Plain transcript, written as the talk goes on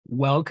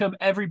Welcome,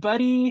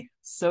 everybody.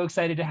 So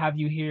excited to have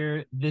you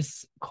here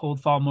this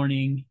cold fall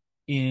morning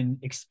in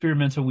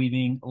Experimental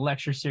Weaving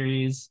lecture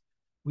series.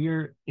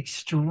 We're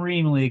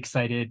extremely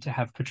excited to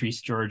have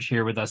Patrice George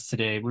here with us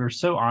today. We're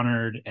so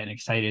honored and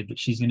excited that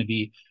she's going to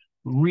be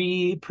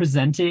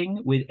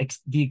re-presenting with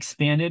the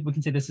expanded, we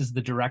can say this is the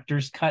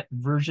director's cut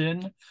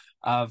version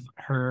of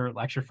her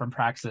lecture from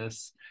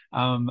Praxis.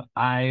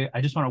 I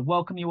just want to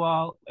welcome you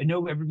all. I know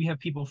we have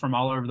people from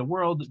all over the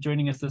world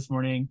joining us this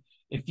morning.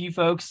 If you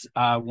folks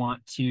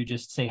want to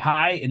just say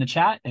hi in the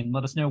chat and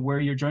let us know where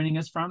you're joining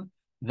us from,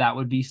 that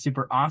would be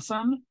super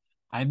awesome.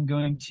 I'm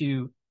going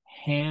to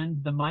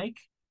hand the mic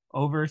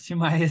over to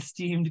my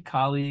esteemed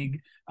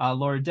colleague,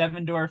 Laura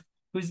Devendorf,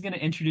 who's going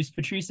to introduce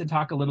Patrice and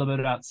talk a little bit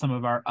about some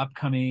of our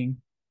upcoming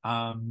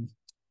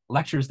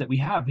lectures that we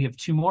have. We have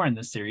two more in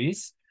this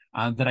series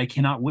that I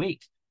cannot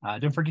wait.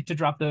 Don't forget to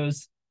drop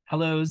those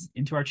hellos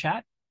into our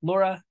chat.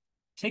 Laura,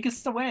 take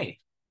us away.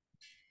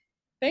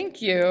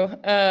 Thank you.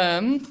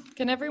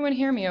 Can everyone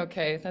hear me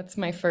okay? That's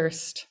my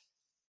first.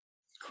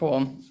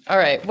 Cool. All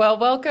right. Well,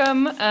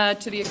 welcome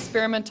to the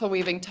Experimental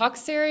Weaving Talk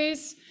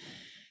Series,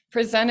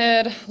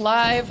 presented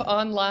live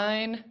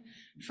online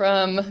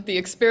from the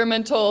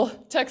Experimental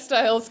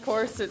Textiles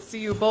course at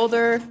CU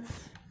Boulder,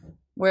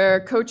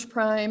 where Coach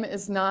Prime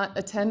is not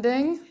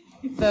attending,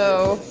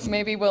 though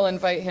maybe we'll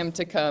invite him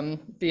to come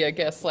be a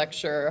guest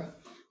lecturer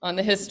on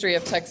the history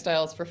of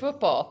textiles for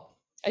football.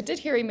 I did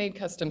hear he made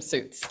custom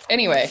suits.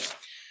 Anyway.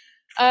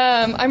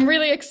 I'm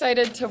really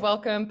excited to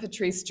welcome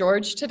Patrice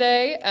George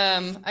today.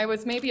 I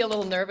was maybe a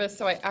little nervous,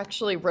 so I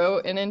actually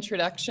wrote an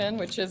introduction,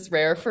 which is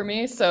rare for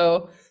me.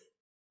 So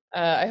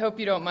I hope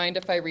you don't mind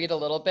if I read a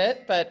little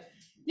bit. But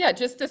yeah,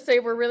 just to say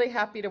we're really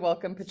happy to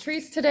welcome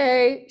Patrice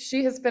today.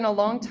 She has been a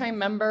longtime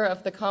member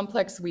of the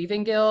Complex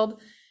Weaving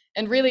Guild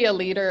and really a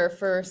leader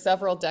for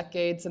several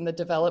decades in the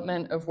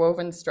development of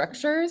woven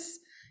structures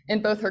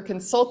in both her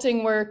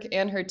consulting work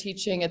and her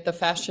teaching at the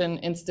Fashion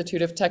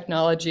Institute of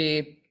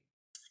Technology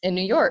in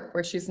New York,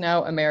 where she's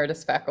now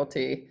emeritus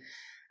faculty.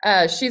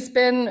 She's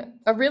been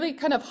a really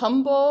kind of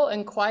humble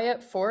and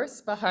quiet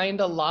force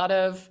behind a lot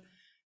of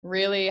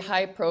really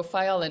high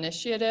profile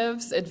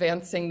initiatives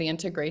advancing the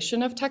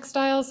integration of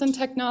textiles and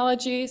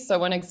technology. So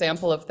one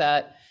example of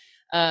that,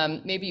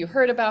 maybe you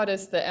heard about,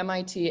 is the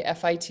MIT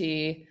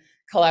FIT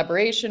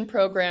collaboration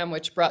program,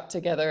 which brought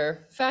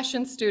together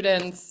fashion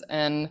students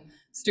and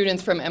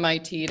students from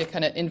MIT to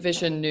kind of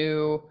envision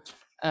new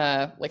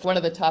like one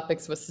of the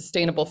topics was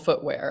sustainable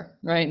footwear,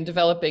 right? And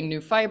developing new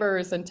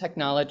fibers and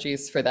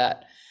technologies for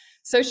that.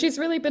 So she's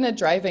really been a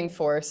driving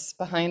force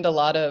behind a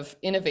lot of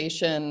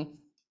innovation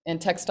in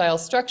textile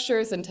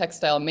structures and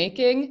textile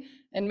making.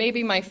 And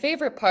maybe my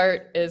favorite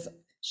part is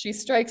she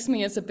strikes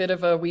me as a bit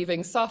of a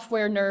weaving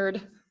software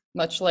nerd,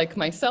 much like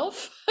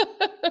myself.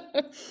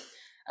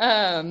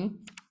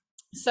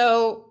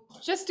 So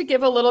just to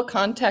give a little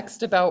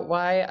context about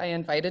why I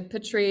invited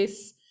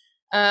Patrice,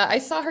 I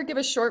saw her give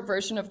a short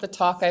version of the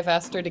talk I've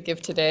asked her to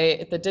give today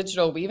at the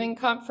Digital Weaving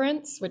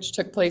Conference, which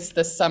took place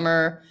this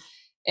summer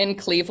in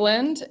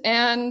Cleveland.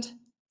 And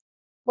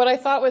what I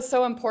thought was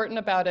so important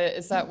about it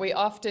is that we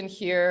often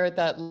hear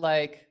that,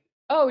 like,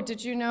 oh,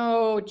 did you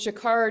know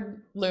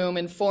jacquard loom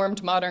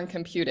informed modern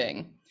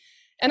computing?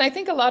 And I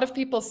think a lot of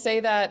people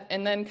say that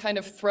and then kind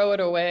of throw it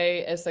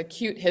away as a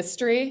cute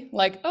history,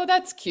 like, oh,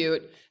 that's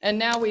cute, and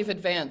now we've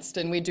advanced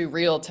and we do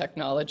real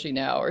technology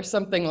now, or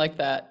something like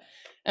that.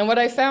 And what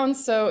I found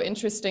so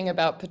interesting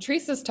about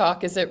Patrice's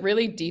talk is it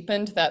really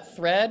deepened that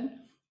thread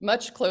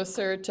much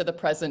closer to the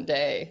present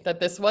day, that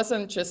this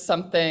wasn't just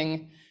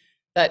something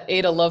that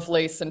Ada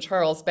Lovelace and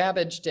Charles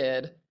Babbage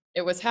did.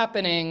 It was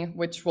happening,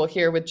 which we'll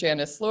hear with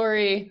Janice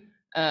Laurie,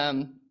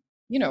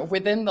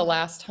 within the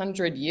last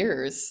 100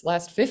 years,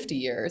 last 50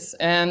 years.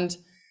 And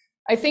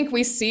I think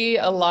we see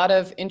a lot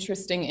of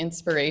interesting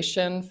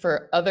inspiration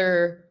for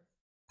other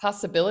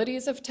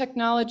possibilities of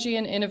technology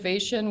and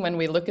innovation when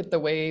we look at the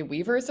way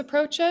weavers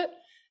approach it.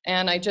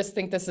 And I just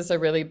think this is a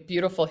really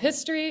beautiful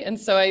history. And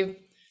so I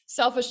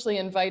selfishly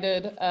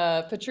invited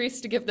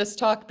Patrice to give this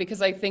talk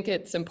because I think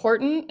it's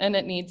important and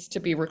it needs to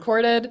be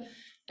recorded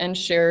and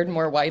shared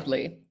more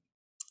widely.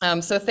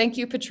 So thank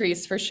you,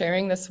 Patrice, for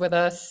sharing this with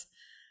us.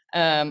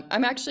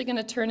 I'm actually going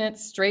to turn it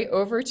straight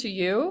over to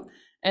you,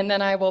 and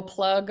then I will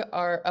plug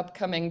our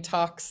upcoming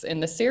talks in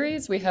the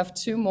series. We have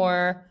two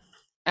more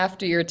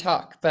after your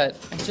talk, but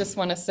I just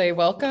want to say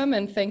welcome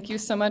and thank you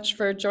so much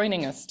for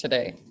joining us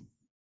today.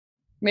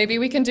 Maybe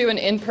we can do an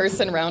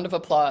in-person round of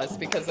applause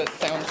because it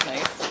sounds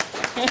nice.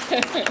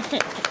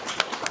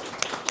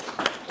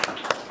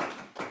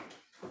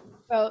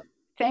 Well,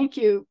 thank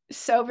you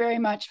so very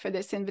much for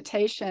this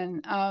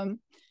invitation.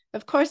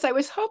 Of course, I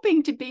was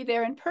hoping to be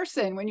there in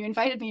person. When you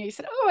invited me, you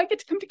said, oh, I get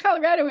to come to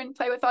Colorado and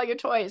play with all your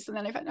toys. And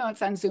then I thought, no,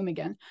 it's on Zoom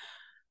again.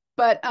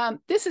 But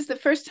this is the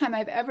first time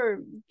I've ever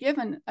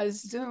given a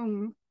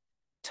Zoom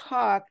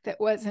talk that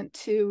wasn't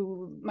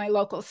to my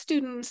local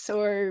students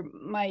or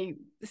my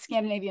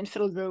Scandinavian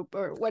fiddle group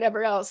or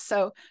whatever else.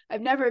 So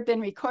I've never been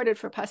recorded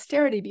for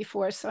posterity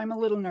before, so I'm a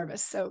little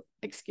nervous. So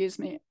excuse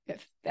me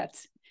if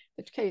that's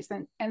the case.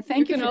 And You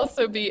thank you can for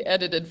also be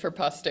edited for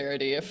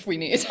posterity if we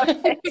need.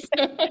 okay.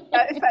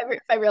 If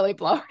I really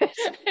blow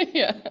it.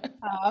 Yeah.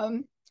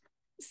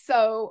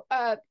 So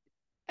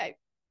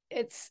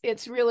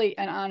it's really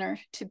an honor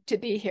to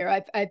be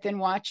here. I've been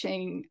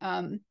watching.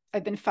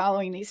 I've been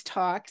following these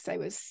talks. I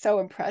was so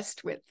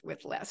impressed with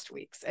last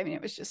week's. I mean,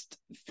 it was just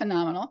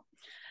phenomenal.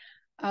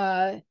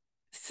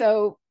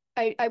 So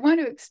I want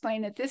to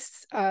explain that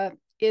this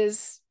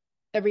is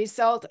a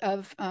result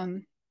of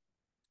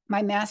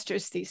my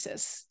master's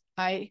thesis.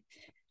 I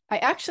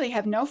actually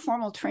have no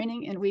formal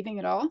training in weaving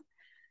at all.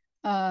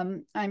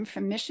 I'm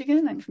from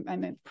Michigan.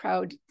 I'm a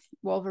proud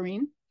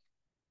Wolverine.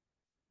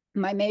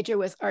 My major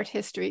was art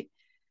history,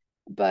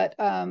 but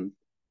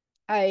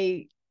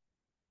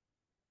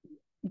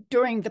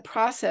during the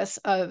process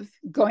of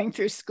going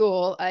through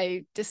school,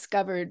 I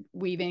discovered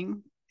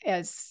weaving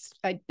as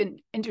I'd been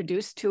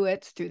introduced to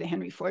it through the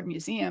Henry Ford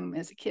Museum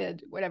as a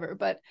kid, whatever.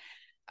 But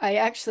I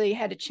actually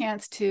had a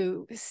chance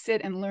to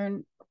sit and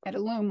learn at a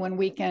loom one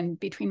weekend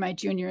between my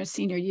junior and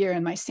senior year.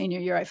 And my senior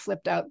year, I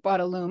flipped out, bought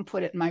a loom,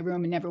 put it in my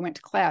room, and never went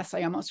to class.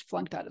 I almost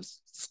flunked out of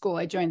school.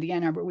 I joined the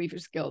Ann Arbor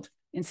Weavers Guild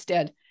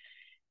instead.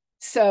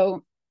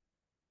 So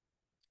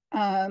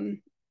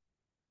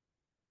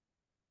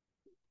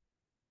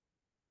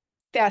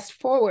fast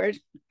forward,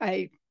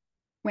 I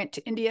went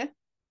to India,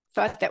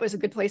 thought that was a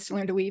good place to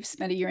learn to weave,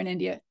 spent a year in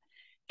India,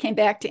 came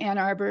back to Ann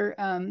Arbor,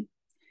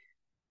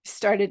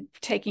 started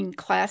taking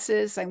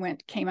classes.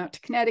 Came out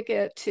to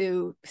Connecticut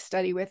to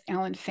study with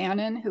Alan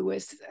Fannin, who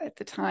was at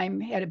the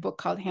time had a book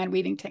called Hand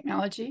Weaving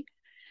Technology.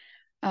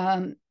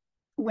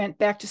 Went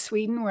back to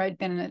Sweden, where I'd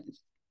been an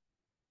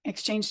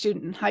exchange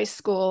student in high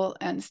school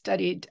and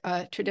studied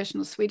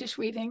traditional Swedish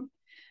weaving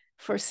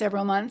for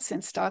several months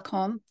in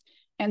Stockholm.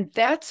 And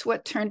that's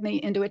what turned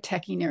me into a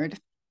techie nerd,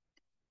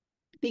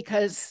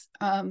 because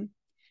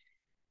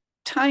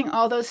tying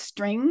all those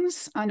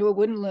strings onto a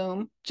wooden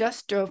loom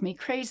just drove me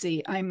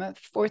crazy. I'm a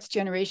fourth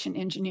generation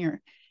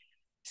engineer.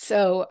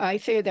 So I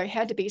figured there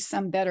had to be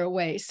some better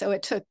way. So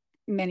it took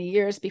many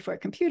years before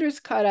computers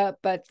caught up,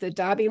 but the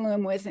Dobby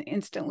loom was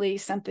instantly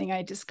something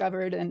I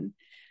discovered. And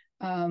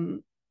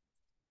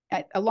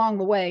along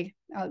the way,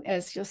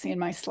 as you'll see in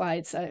my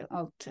slides,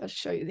 I'll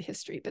show you the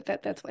history, but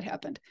that's what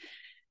happened.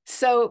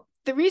 So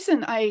the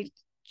reason I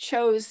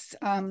chose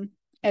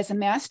as a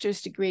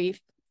master's degree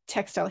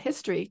textile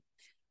history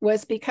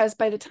was because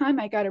by the time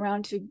I got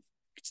around to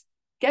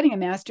getting a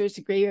master's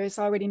degree, I was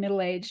already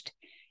middle-aged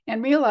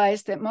and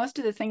realized that most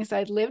of the things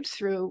I'd lived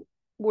through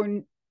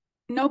were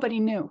nobody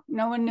knew.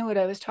 No one knew what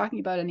I was talking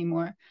about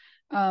anymore.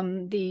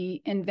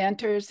 The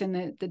inventors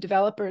and the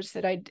developers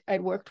that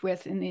I'd worked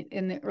with in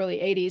the early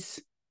 80s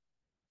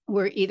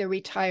were either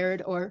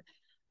retired or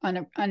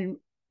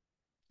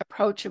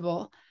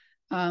unapproachable.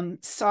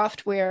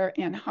 Software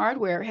and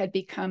hardware had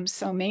become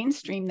so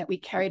mainstream that we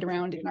carried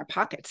around in our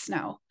pockets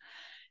now.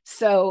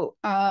 So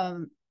I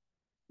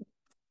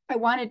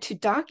wanted to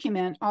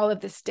document all of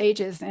the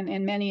stages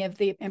and many of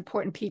the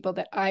important people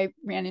that I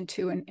ran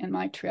into in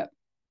my trip.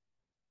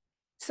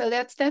 So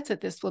that's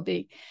what this will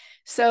be.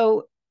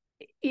 So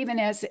even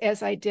as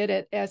I did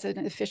it as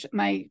an official,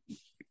 my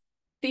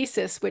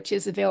thesis, which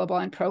is available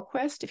on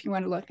ProQuest, if you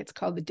want to look, it's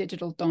called The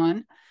Digital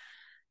Dawn.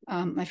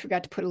 I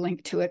forgot to put a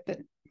link to it, but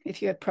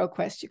if you have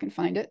ProQuest, you can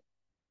find it,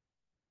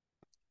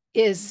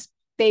 is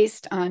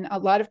based on a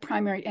lot of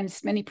primary and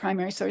as many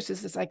primary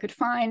sources as I could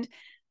find,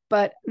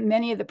 but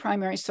many of the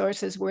primary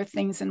sources were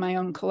things in my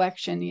own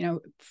collection, you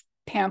know,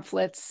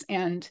 pamphlets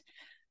and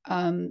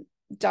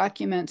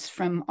documents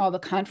from all the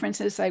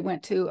conferences I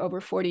went to over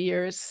 40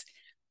 years,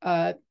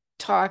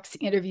 talks,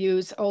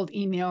 interviews, old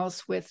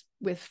emails with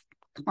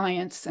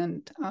clients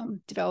and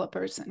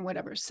developers and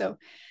whatever. So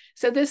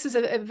this is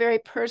a very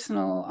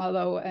personal,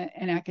 although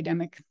an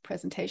academic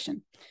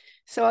presentation.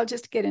 So I'll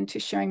just get into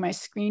sharing my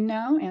screen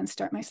now and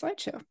start my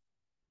slideshow.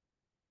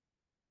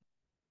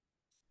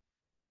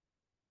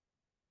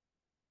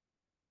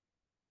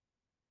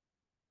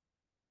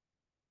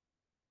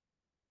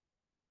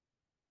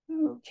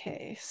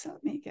 Okay, so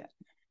let me get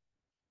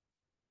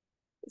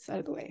this out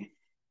of the way.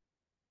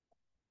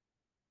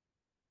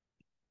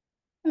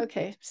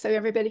 Okay, so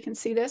everybody can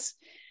see this.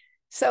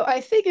 So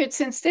I figured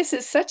since this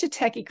is such a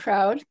techie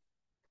crowd,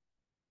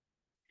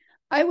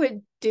 I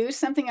would do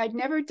something I'd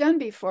never done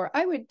before.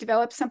 I would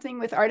develop something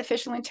with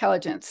artificial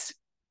intelligence.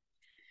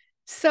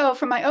 So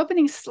for my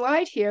opening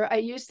slide here, I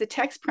used the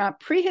text prompt,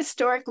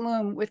 prehistoric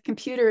loom with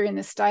computer in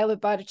the style of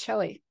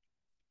Botticelli.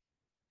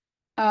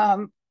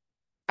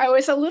 I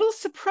was a little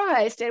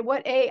surprised at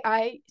what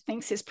AI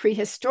thinks is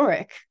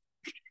prehistoric.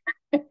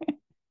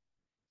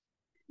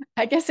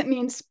 I guess it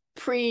means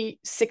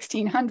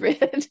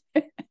pre-1600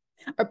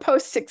 or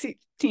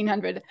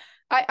post-1600.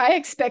 I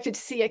expected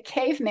to see a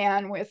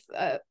caveman with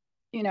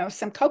you know,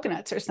 some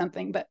coconuts or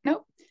something, but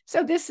nope.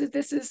 So this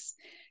is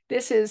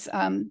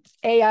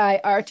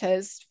AI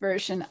Arta's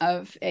version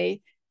of a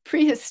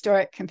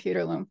prehistoric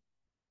computer loom.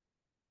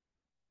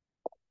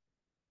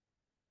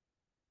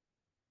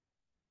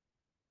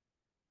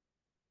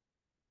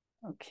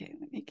 Okay,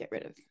 let me get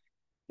rid of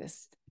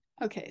this.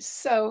 Okay,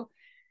 so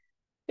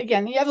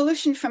again, the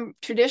evolution from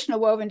traditional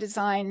woven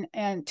design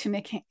and to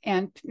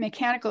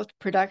mechanical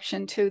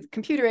production to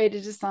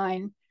computer-aided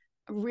design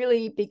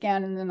really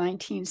began in the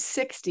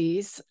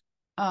 1960s,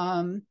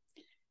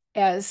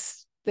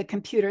 as the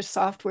computer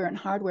software and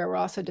hardware were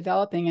also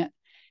developing it.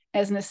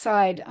 As an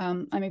aside,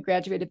 I'm a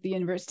graduate of the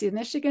University of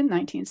Michigan,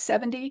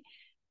 1970.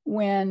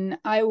 When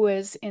I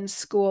was in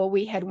school,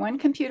 we had one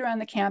computer on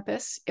the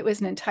campus. It was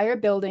an entire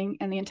building,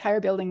 and the entire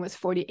building was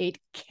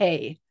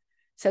 48K.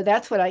 So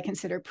that's what I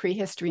consider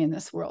prehistory in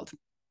this world.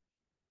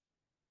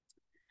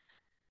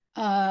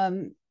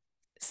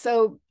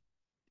 So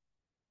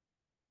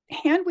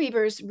hand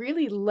weavers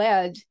really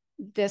led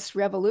this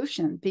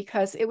revolution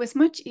because it was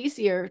much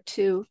easier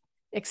to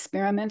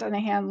experiment on a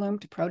hand loom,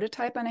 to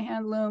prototype on a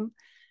hand loom,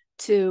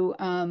 to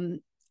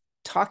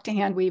talk to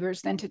hand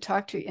weavers than to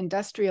talk to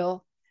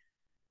industrial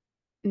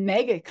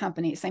mega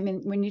companies. I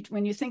mean, when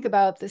you think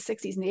about the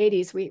 60s and the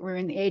 80s, we were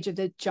in the age of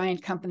the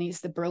giant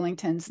companies, the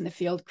Burlingtons and the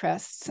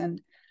Fieldcrests, and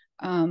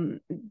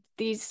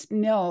these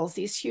mills,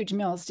 these huge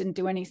mills, didn't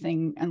do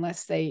anything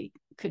unless they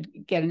could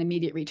get an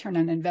immediate return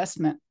on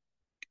investment.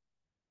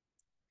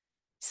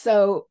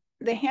 So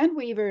the hand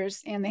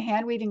weavers and the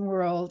hand weaving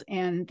world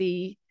and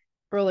the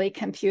early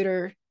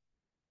computer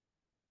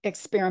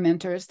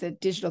experimenters, the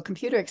digital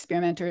computer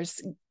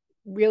experimenters,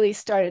 really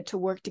started to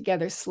work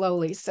together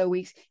slowly. So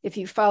if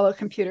you follow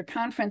computer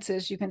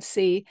conferences, you can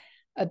see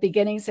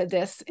beginnings of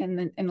this in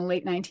the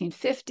late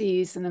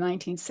 1950s and the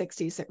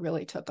 1960s. It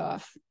really took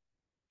off.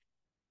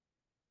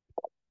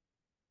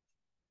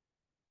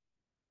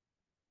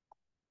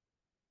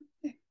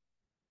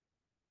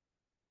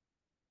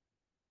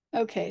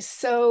 Okay,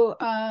 so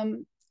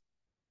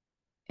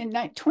in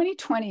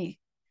 2020,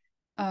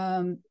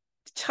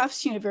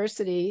 Tufts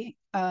University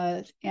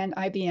and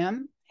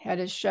IBM had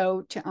a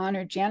show to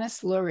honor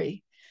Janice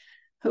Lurie,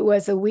 who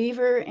was a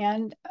weaver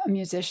and a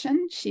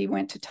musician. She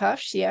went to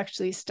Tufts. She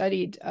actually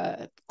studied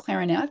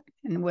clarinet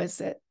and was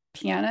a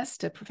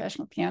pianist, a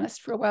professional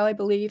pianist for a while, I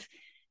believe,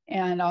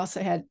 and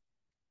also had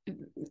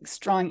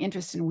strong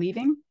interest in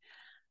weaving.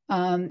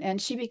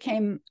 And she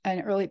became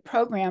an early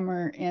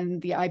programmer in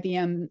the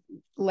IBM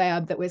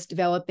lab that was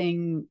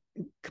developing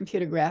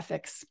computer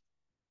graphics.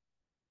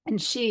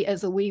 And she,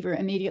 as a weaver,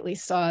 immediately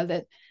saw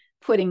that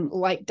putting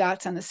light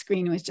dots on the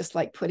screen was just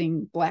like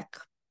putting black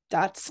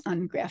dots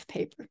on graph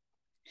paper.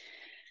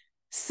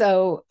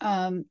 So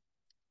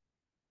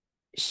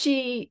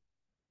she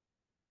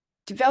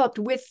developed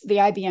with the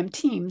IBM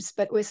teams,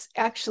 but was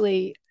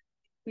actually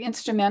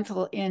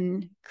instrumental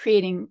in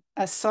creating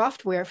a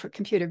software for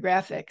computer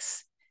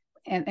graphics.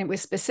 And it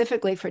was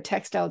specifically for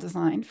textile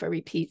design, for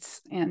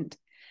repeats. And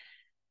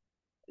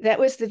that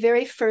was the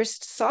very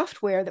first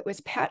software that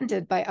was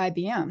patented by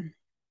IBM.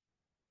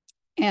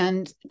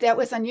 And that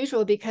was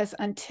unusual because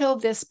until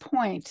this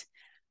point,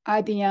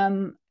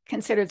 IBM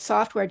considered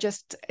software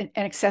just an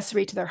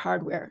accessory to their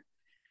hardware.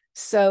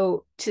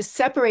 So to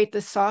separate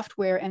the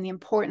software and the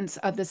importance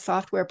of the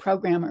software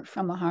programmer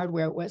from the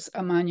hardware was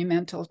a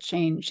monumental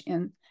change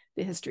in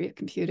the history of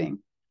computing.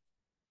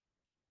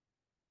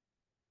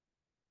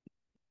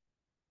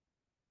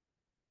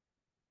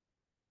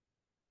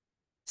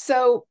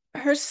 So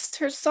her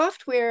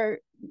software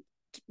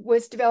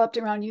was developed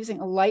around using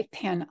a light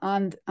pen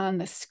on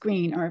the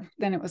screen, or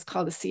then it was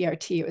called a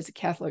CRT. It was a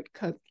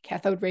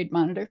cathode ray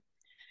monitor,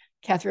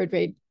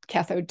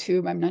 cathode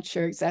tube. I'm not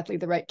sure exactly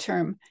the right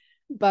term,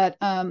 but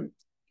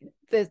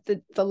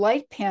the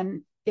light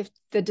pen, if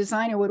the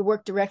designer would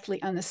work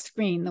directly on the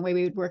screen, the way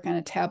we would work on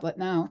a tablet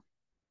now.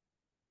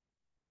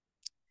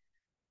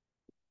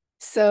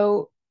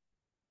 So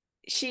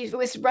she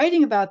was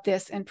writing about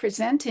this and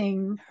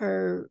presenting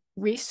her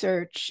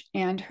research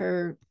and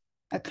her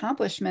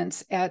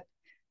accomplishments at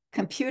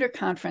computer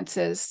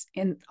conferences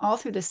all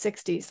through the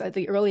 60s.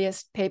 The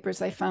earliest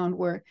papers I found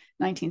were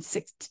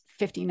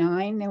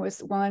 1959. There was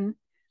one,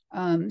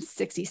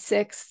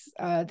 66.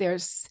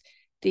 There's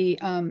the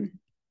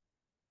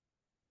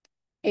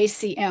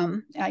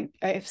ACM. I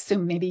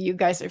assume maybe you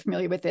guys are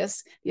familiar with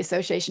this. The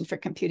Association for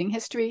Computing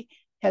History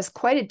has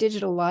quite a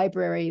digital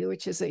library,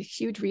 which is a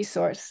huge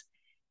resource.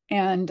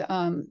 And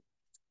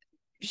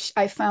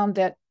I found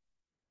that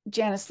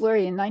Janice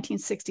Lurie in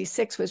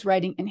 1966 was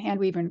writing in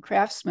Handweaver and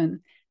Craftsman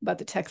about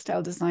the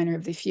textile designer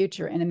of the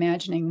future and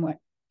imagining what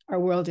our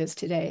world is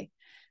today.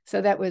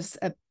 So that was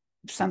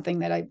something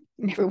that I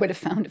never would have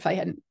found if I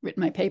hadn't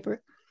written my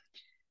paper.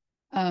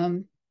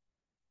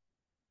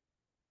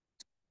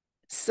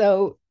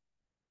 So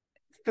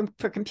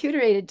for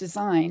computer-aided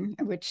design,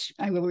 which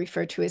I will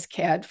refer to as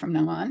CAD from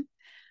now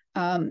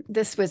on,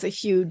 this was a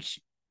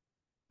huge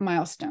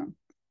milestone.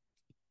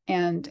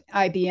 And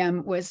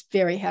IBM was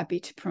very happy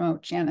to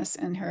promote Janice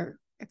and her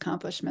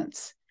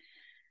accomplishments.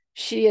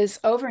 She is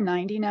over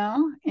 90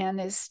 now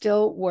and is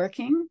still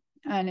working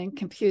on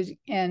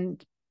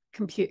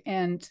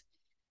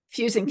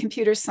fusing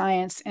computer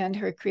science and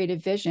her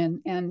creative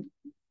vision. And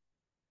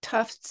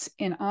Tufts,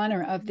 in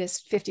honor of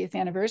this 50th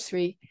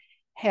anniversary,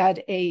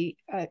 had an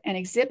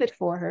exhibit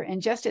for her.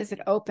 And just as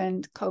it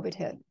opened, COVID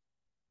hit.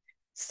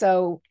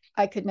 So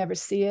I could never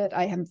see it.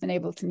 I haven't been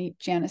able to meet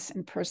Janice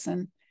in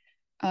person.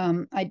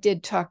 I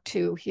did talk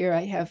to, here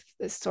I have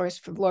the source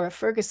from Laura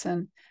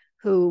Ferguson,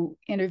 who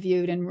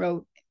interviewed and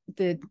wrote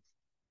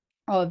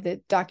all of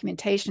the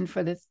documentation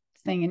for the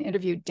thing and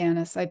interviewed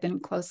Janice. I've been in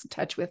close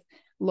touch with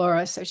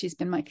Laura, so she's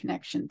been my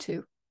connection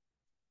to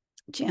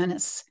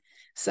Janice.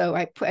 So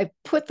I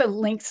put the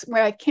links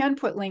where I can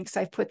put links.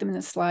 I put them in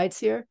the slides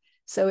here.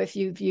 So if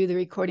you view the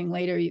recording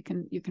later, you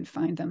can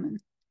find them and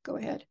go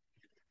ahead.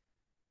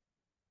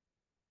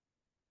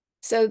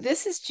 So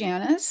this is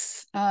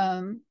Janice.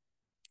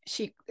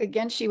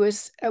 She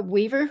was a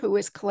weaver who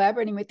was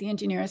collaborating with the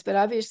engineers, but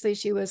obviously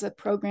she was a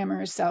programmer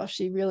herself.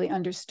 She really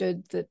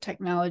understood the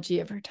technology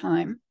of her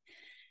time.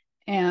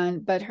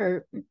 But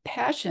her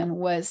passion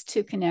was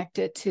to connect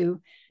it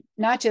to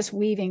not just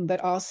weaving,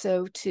 but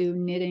also to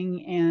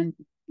knitting and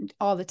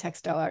all the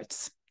textile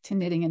arts, to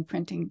knitting and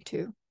printing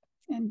too,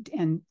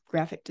 and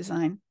graphic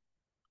design.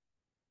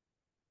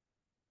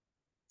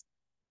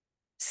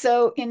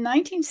 So in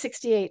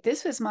 1968,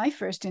 this was my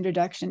first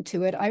introduction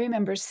to it. I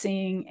remember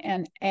seeing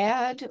an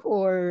ad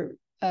or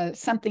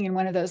something in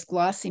one of those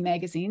glossy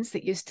magazines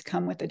that used to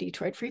come with the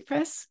Detroit Free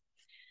Press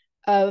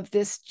of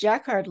this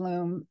jacquard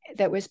loom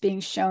that was being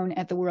shown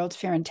at the World's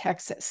Fair in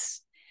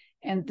Texas.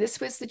 And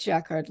this was the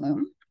jacquard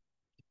loom.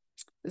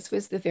 This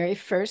was the very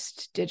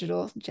first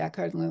digital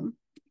jacquard loom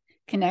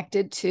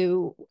connected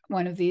to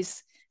one of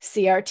these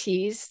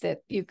CRTs that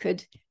you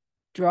could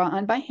draw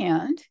on by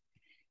hand.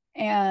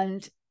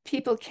 And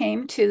people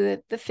came to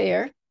the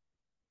fair,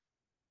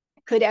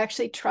 could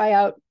actually try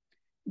out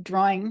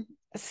drawing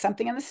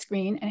something on the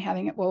screen and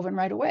having it woven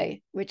right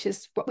away, which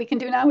is what we can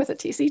do now with a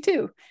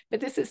TC2. But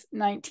this is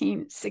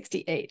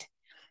 1968.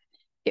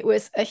 It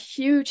was a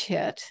huge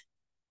hit,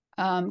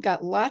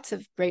 got lots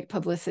of great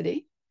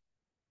publicity,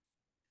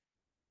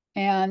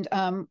 and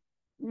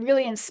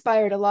really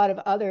inspired a lot of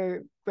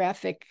other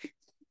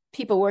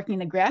people working in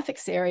the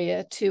graphics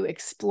area to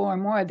explore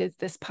more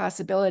this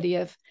possibility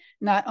of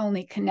not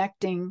only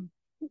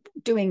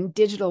doing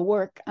digital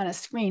work on a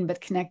screen,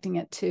 but connecting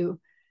it to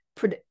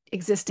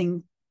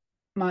existing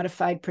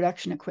modified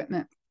production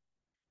equipment.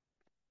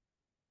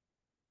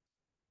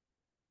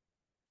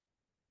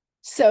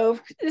 So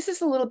this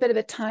is a little bit of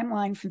a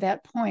timeline from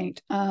that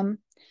point.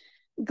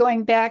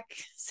 Going back,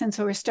 since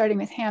we're starting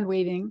with hand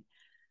weaving,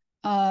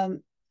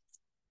 in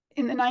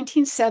the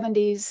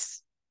 1970s,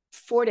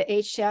 4 to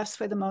 8 shafts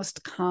were the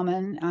most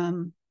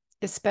common,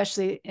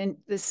 especially in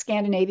the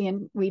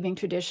Scandinavian weaving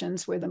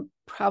traditions were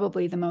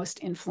probably the most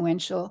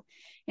influential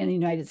in the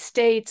United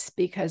States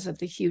because of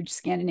the huge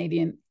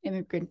Scandinavian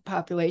immigrant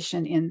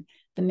population in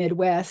the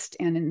Midwest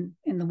and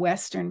in the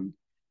Western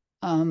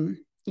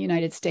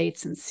United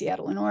States and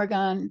Seattle and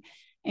Oregon.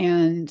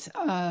 And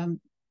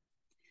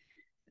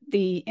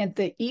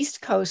the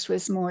East Coast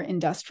was more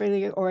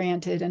industrially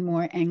oriented and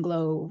more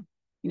Anglo,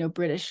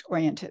 British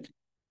oriented,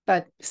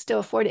 but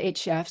still 4 to 8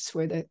 shafts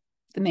were the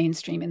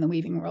mainstream in the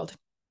weaving world.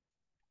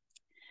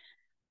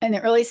 In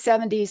the early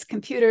 70s,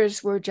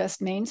 computers were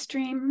just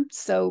mainstream.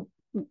 So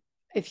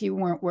if you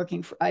weren't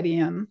working for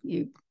IBM,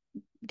 you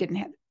didn't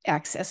have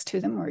access to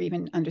them or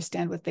even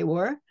understand what they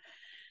were.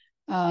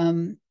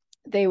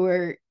 They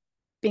were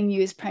being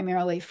used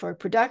primarily for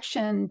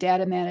production,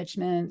 data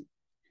management,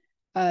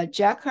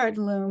 jacquard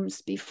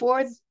looms.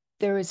 Before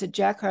there was a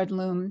jacquard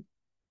loom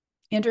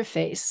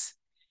interface,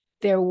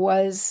 there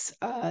was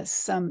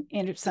some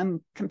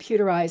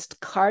computerized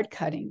card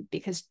cutting,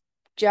 because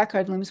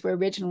jacquard looms were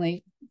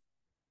originally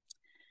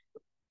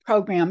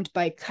programmed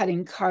by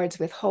cutting cards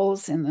with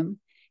holes in them,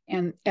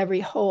 and every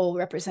hole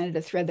represented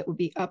a thread that would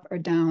be up or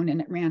down, and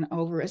it ran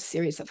over a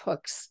series of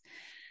hooks.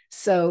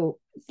 So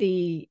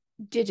the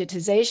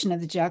digitization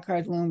of the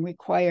jacquard loom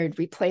required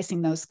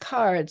replacing those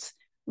cards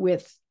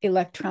with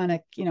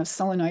electronic,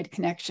 solenoid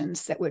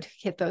connections that would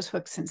hit those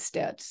hooks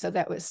instead. So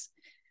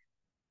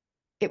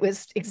it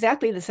was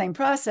exactly the same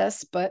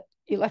process, but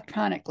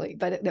electronically.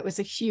 But that was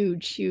a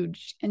huge,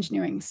 huge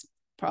engineering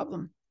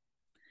problem.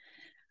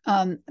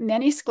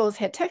 Many schools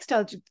had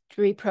textile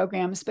degree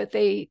programs, but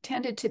they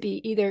tended to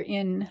be either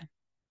in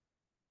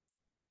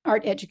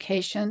art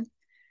education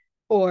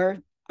or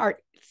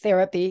art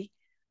therapy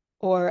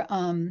or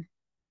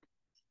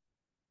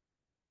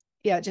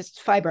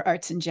just fiber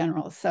arts in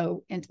general.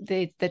 So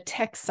the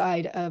tech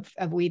side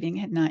of weaving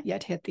had not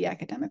yet hit the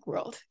academic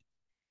world.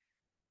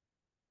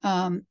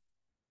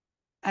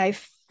 I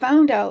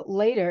found out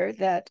later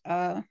that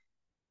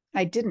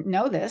I didn't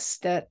know this,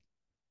 that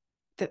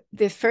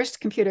the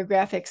first computer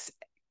graphics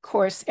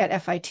course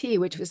at FIT,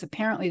 which was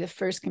apparently the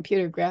first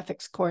computer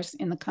graphics course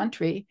in the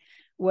country,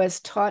 was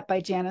taught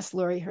by Janice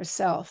Lurie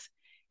herself.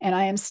 And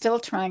I am still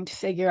trying to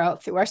figure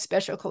out through our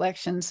special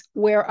collections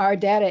where our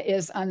data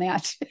is on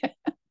that.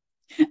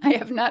 I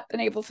have not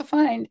been able to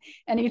find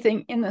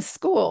anything in the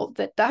school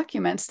that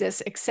documents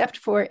this, except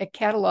for a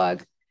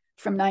catalog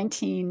from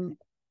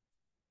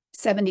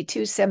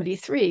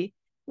 1972-73,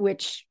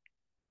 which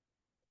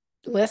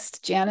lists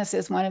Janice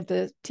as one of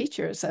the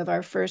teachers of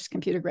our first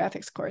computer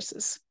graphics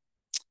courses.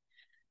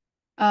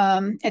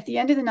 At the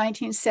end of the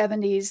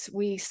 1970s,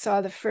 we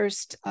saw the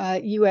first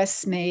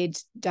US-made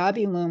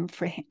Dobby loom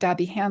for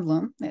Dobby hand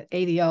loom at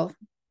AVL.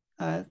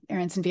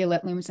 Ahrens and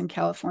Violette Looms in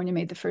California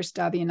made the first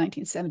Dobby in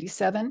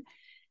 1977.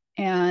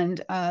 And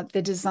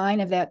the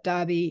design of that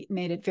Dobby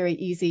made it very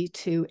easy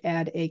to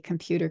add a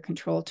computer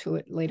control to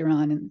it later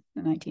on in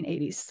the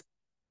 1980s.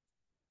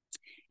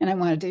 And I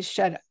wanted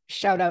to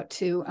shout out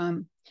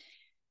to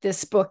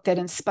this book that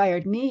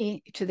inspired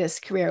me to this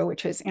career,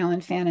 which was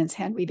Alan Fannon's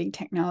Hand Weaving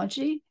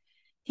Technology.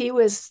 He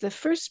was the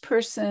first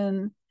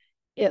person,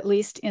 at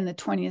least in the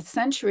 20th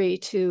century,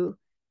 to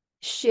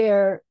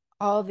share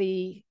all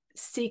the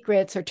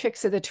secrets or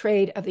tricks of the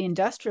trade of the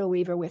industrial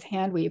weaver with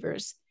hand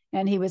weavers.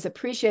 And he was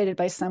appreciated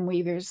by some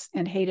weavers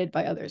and hated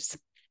by others.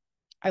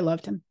 I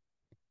loved him.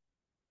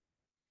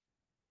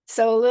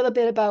 So a little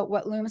bit about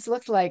what looms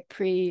looked like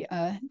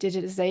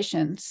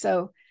pre-digitization.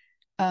 So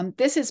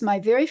this is my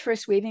very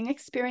first weaving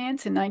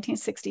experience in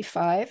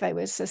 1965. I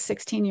was a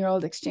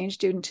 16-year-old exchange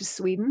student to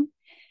Sweden.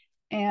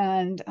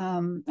 And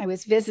I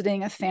was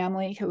visiting a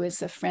family who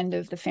was a friend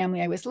of the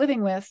family I was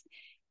living with.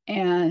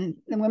 And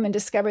the woman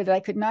discovered that I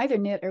could neither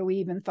knit or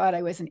weave and thought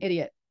I was an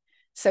idiot.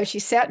 So she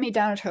sat me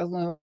down at her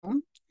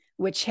loom,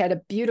 which had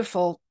a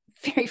beautiful,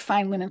 very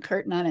fine linen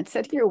curtain on it, and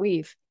said, "Here,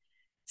 weave."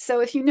 So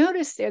if you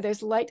notice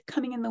there's light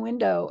coming in the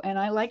window. And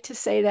I like to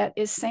say that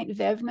is Saint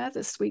Vevna,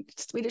 the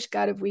Swedish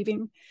god of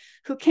weaving,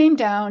 who came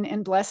down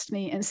and blessed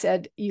me and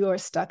said, "You are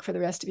stuck for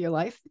the rest of your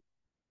life."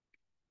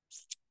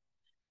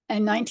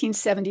 In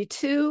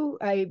 1972,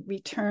 I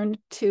returned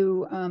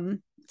to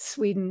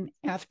Sweden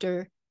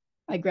after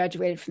I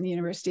graduated from the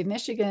University of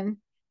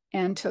Michigan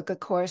and took a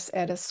course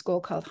at a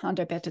school called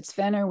Handarbetets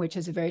Vänner, which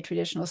is a very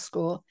traditional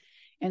school.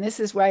 And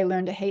this is where I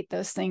learned to hate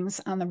those things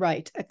on the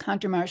right, a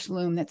Kontermarsch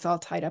loom that's all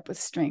tied up with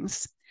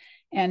strings.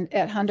 And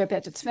at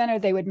Handarbetets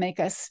Vänner, they would make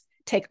us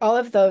take all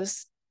of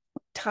those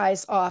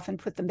ties off and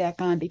put them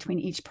back on between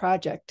each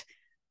project,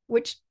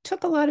 which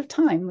took a lot of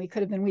time. We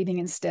could have been weaving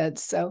instead.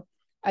 So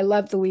I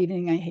loved the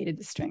weaving. I hated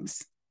the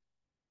strings.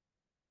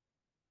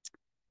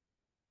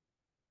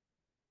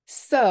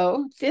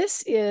 So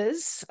this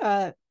is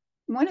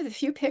one of the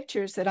few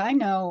pictures that I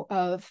know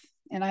of,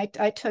 and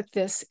I took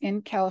this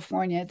in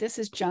California. This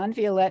is John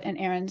Violette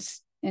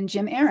and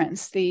Jim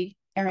Ahrens, the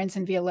Ahrens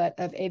and Violette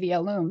of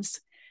AVL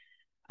Looms.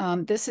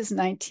 This is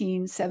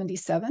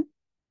 1977.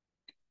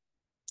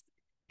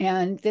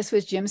 And this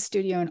was Jim's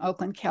studio in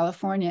Oakland,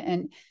 California.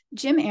 And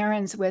Jim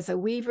Ahrens was a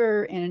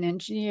weaver and an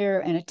engineer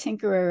and a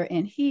tinkerer,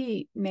 and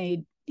he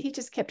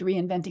just kept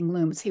reinventing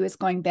looms. He was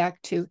going back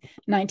to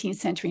 19th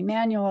century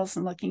manuals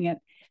and looking at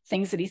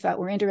things that he thought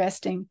were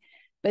interesting.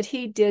 But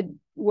he did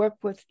work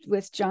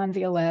with John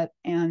Violette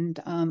and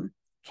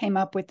came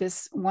up with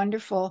this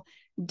wonderful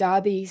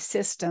Dobby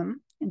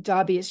system. And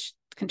Dobby is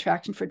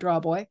contraction for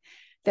drawboy,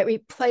 that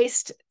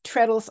replaced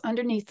treadles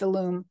underneath the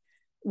loom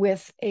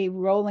with a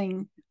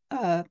rolling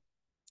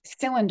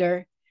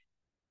cylinder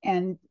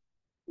and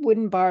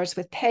wooden bars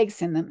with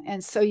pegs in them.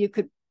 And so you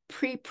could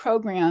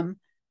pre-program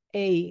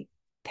a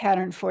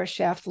pattern for a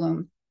shaft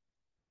loom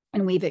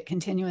and weave it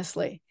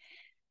continuously.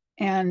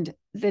 And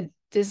the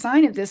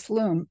design of this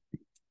loom,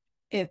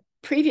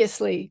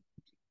 previously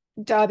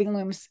Dobby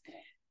looms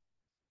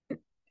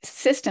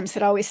systems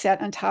had always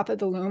sat on top of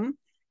the loom.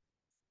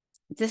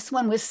 This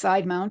one was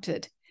side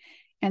mounted.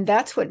 And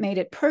that's what made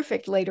it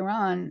perfect later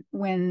on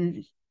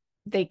when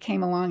they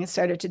came along and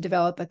started to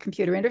develop a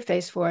computer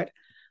interface for it.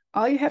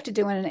 All you have to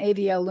do in an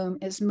AVL loom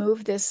is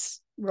move this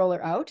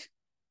roller out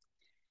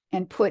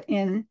and put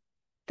in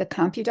the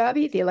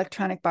CompuDobby, the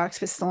electronic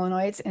box with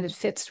solenoids, and it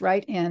fits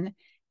right in.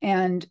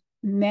 And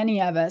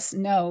many of us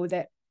know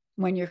that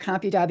when your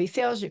CompuDobby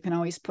fails, you can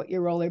always put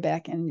your roller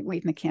back and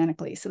weave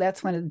mechanically. So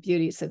that's one of the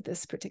beauties of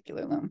this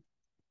particular loom.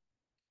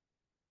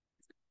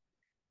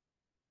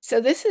 So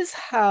this is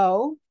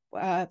how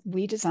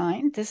we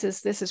design. This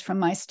is from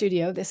my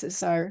studio. This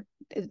is our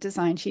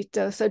design sheet.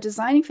 So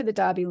designing for the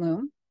Dobby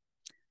loom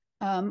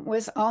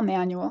was all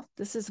manual.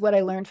 This is what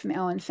I learned from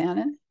Alan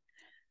Fannin.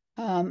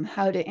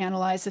 How to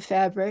analyze a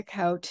fabric,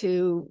 how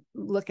to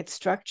look at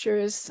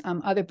structures.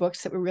 Other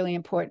books that were really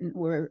important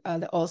were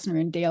the Olsner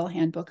and Dale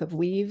Handbook of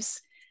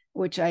Weaves,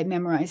 which I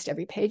memorized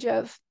every page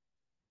of.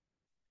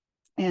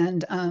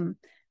 And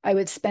I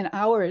would spend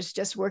hours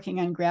just working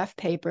on graph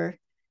paper,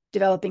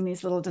 developing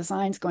these little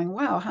designs, going,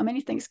 wow, how many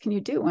things can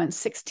you do on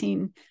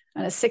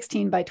a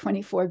 16 by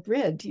 24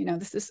 grid? You know,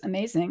 this is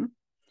amazing,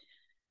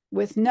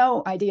 with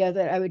no idea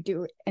that I would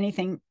do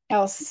anything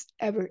else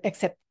ever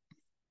except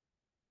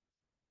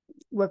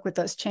work with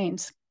those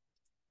chains.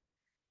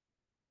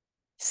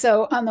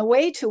 So on the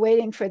way to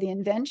waiting for the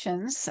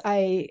inventions,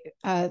 I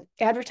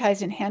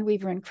advertised in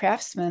Handweaver and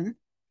Craftsman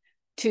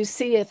to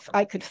see if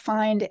I could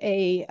find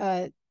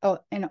an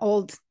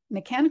old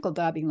mechanical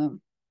Dobby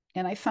loom.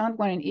 And I found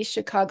one in East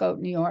Chicago,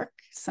 New York.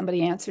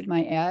 Somebody answered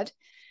my ad.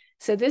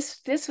 So this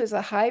was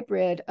a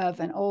hybrid of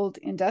an old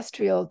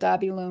industrial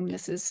Dobby loom.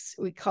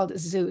 We called it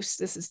Zeus.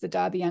 This is the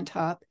Dobby on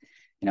top.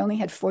 It only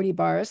had 40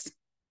 bars.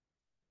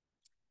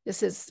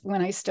 This is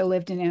when I still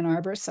lived in Ann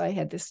Arbor, so I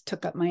had this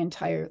took up my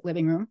entire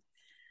living room.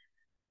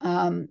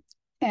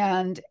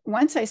 And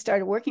once I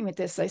started working with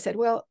this, I said,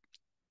 well,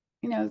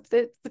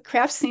 the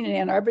craft scene in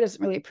Ann Arbor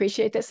doesn't really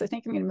appreciate this. I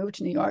think I'm going to move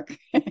to New York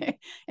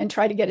and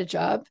try to get a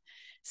job.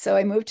 So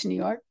I moved to New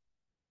York,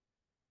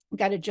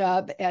 got a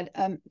job at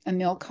a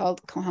mill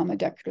called Coahoma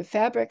Decorative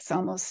Fabrics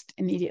almost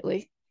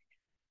immediately,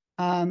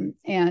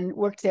 and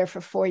worked there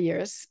for 4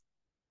 years,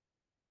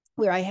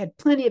 where I had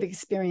plenty of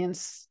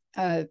experience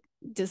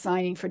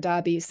designing for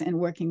Dobbies and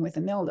working with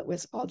a mill that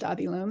was all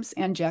Dobby looms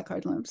and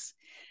jacquard looms.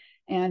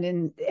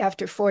 And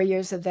after 4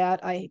 years of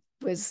that, I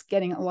was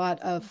getting a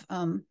lot of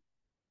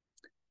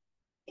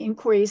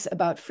inquiries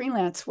about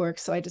freelance work.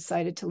 So I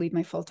decided to leave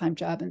my full-time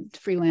job and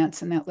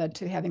freelance, and that led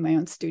to having my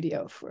own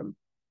studio from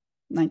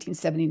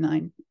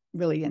 1979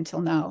 really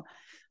until now,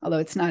 although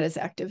it's not as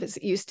active as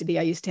it used to be.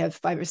 I used to have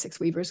 5 or 6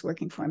 weavers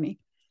working for me.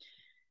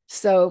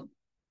 So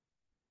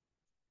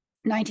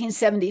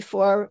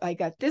 1974, I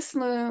got this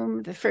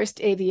loom. The first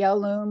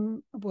AVL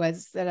loom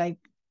that I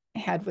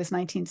had was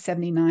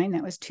 1979.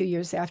 That was 2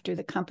 years after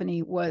the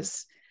company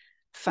was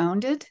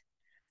founded.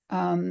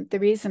 The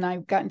reason I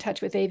got in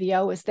touch with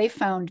AVL was they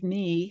found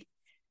me.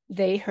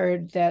 They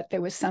heard that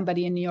there was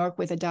somebody in New York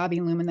with a Dobby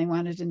loom and they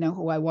wanted to know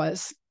who I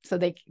was. So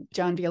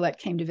John Violette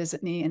came to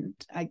visit me, and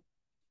I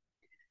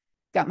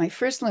got my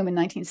first loom in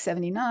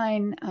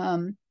 1979,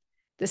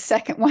 the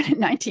second one in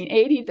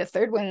 1980, the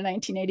third one in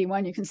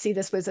 1981. You can see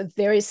this was a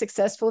very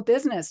successful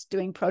business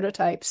doing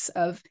prototypes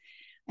of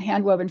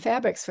hand-woven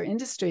fabrics for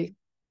industry.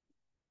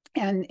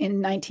 And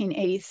in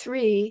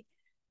 1983,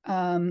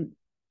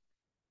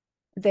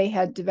 they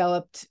had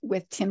developed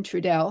with Tim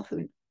Trudell,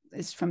 who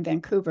is from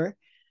Vancouver,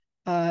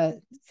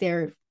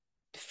 their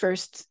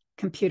first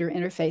computer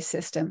interface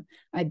system.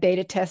 I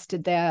beta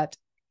tested that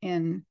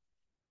in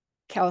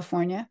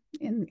California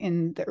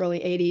in the early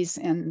 80s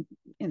and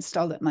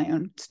installed it in my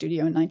own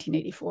studio in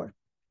 1984.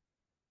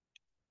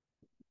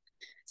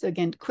 So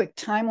again, quick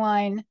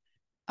timeline.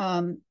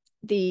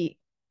 The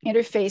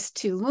interface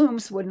to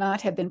looms would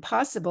not have been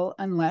possible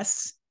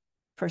unless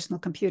personal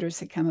computers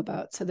had come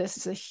about. So this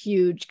is a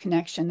huge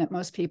connection that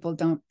most people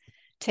don't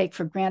take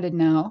for granted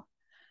now.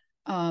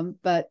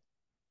 But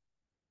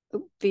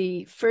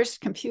the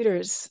first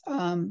computers,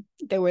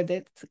 there were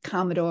the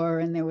Commodore,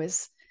 and there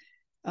was,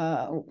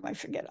 I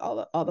forget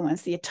all the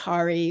ones, the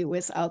Atari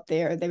was out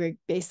there. They were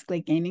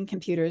basically gaming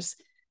computers.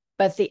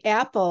 But the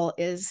Apple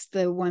is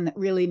the one that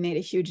really made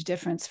a huge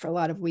difference for a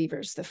lot of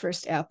weavers, the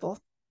first Apple.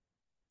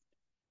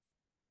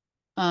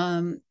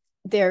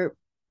 Their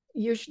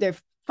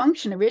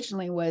function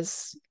originally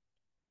was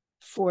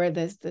for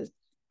the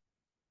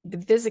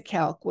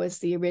VisiCalc was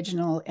the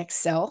original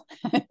Excel,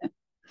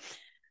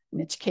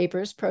 Mitch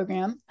Capers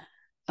program.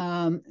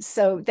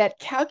 So that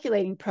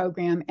calculating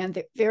program and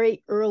the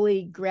very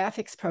early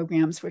graphics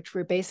programs, which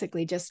were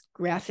basically just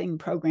graphing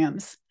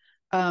programs,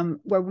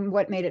 were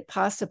what made it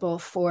possible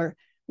for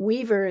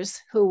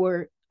weavers who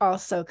were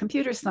also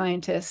computer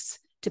scientists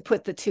to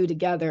put the two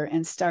together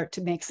and start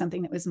to make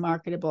something that was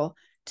marketable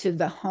to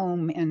the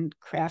home and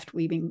craft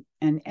weaving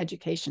and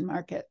education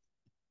market.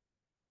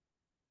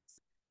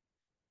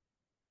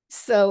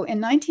 So in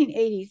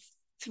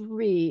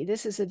 1983,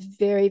 this is a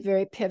very,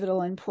 very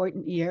pivotal,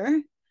 important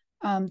year.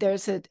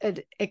 There's a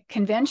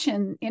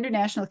convention,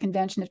 International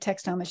Convention of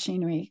Textile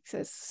Machinery.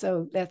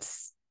 So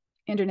that's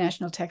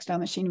International Textile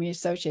Machinery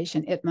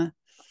Association, ITMA.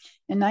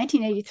 In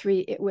 1983,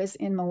 it was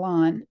in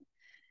Milan,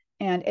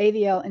 and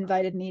AVL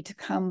invited me to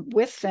come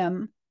with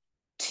them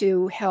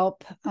to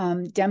help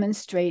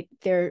demonstrate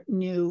their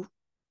new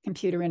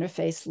computer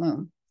interface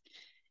loom.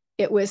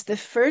 It was the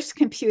first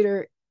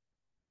computer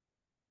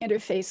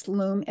interface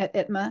loom at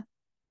ITMA,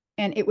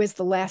 and it was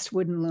the last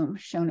wooden loom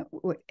shown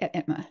at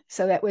ITMA.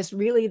 So that was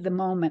really the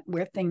moment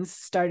where things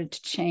started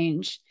to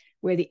change,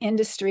 where the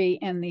industry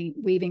and the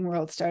weaving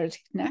world started to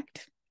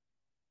connect.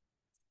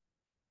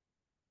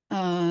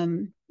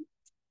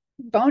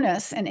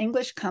 Bonus, an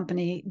English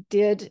company,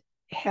 did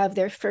have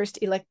their first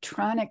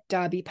electronic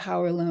Dobby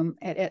power loom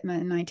at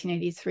ITMA in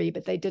 1983,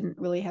 but they didn't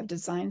really have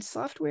design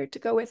software to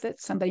go with it.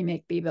 Somebody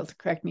may be able to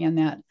correct me on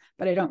that,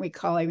 but I don't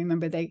recall. I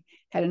remember they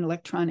had an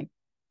electronic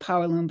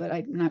power loom, but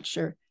I'm not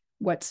sure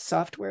what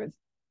software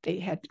they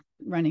had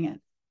running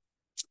it.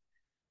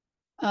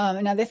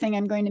 Another thing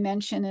I'm going to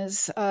mention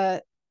is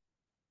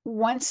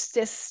once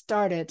this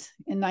started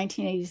in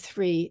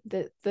 1983,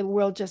 the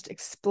world just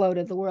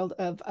exploded. The world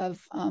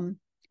of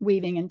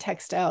weaving and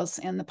textiles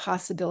and the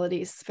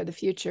possibilities for the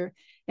future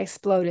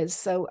exploded.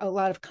 So a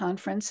lot of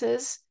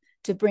conferences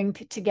to bring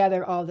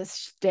together all the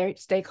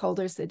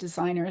stakeholders, the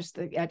designers,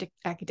 the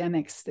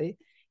academics, the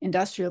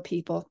industrial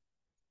people,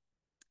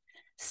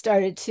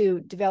 started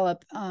to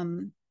develop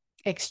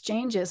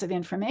exchanges of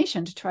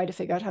information to try to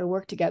figure out how to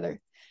work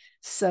together.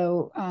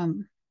 So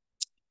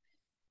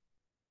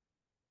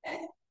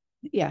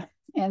yeah,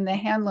 and the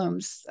hand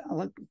looms, I'm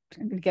going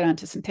to get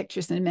onto some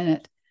pictures in a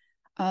minute.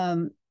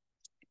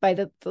 By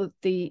the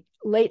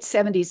late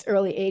 70s,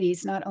 early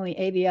 80s, not only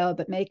AVL,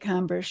 but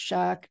Maycomber,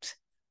 Schacht,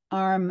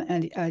 ARM,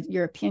 and a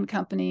European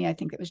company, I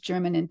think it was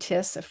German, and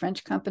TIS, a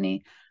French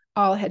company,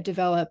 all had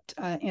developed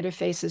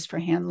interfaces for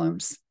hand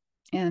looms.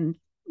 And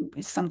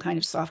some kind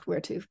of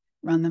software to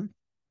run them.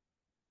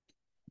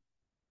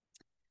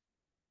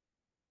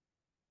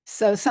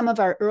 So some of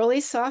our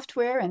early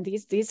software, and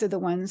these are the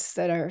ones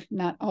that are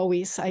not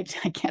always, I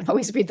can't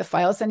always read the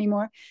files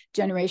anymore.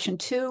 Generation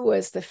 2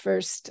 was the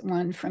first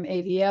one from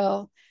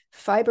AVL.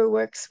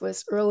 FiberWorks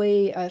was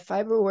early.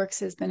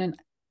 FiberWorks has been an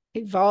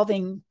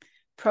evolving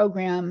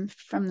program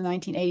from the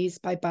 1980s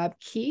by Bob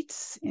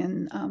Keats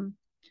in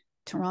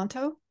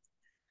Toronto.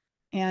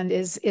 And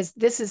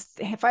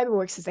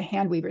FiberWorks is the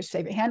hand weaver's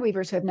favorite. Hand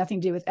weavers who have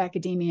nothing to do with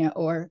academia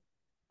or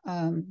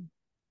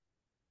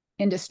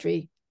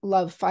industry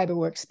love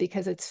FiberWorks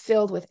because it's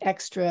filled with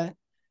extra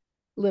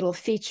little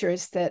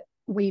features that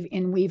weave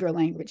in weaver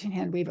language, in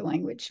hand weaver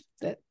language,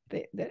 that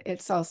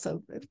it's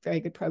also a very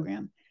good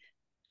program.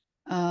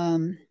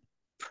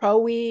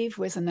 ProWeave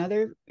was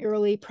another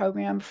early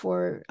program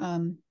for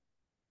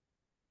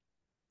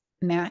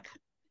Mac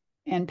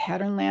and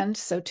Patternland.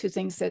 So two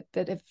things that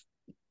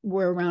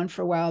were around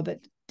for a while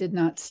but did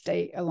not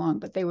stay along,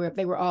 but they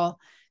were all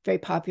very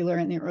popular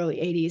in the early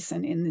 80s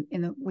and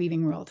in the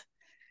weaving world.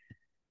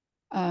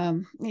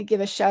 I give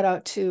a shout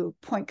out to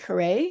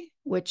Pointe-Carré,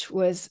 which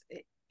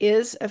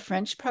is a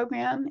French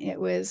program. It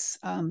was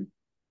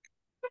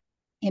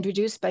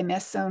introduced by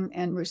Masson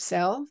and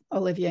Roussel.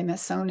 Olivier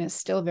Masson is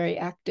still very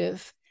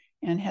active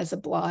and has a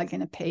blog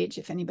and a page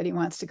if anybody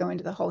wants to go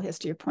into the whole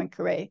history of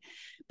Pointe-Carré.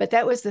 But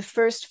that was the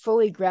first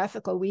fully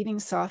graphical weaving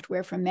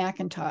software for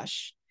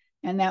Macintosh,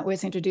 and that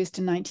was introduced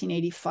in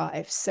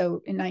 1985.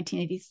 So in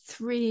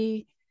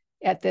 1983,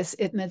 at this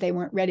ITMA, they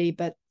weren't ready,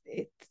 but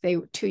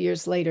 2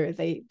 years later,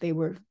 they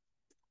were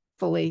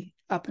fully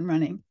up and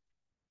running.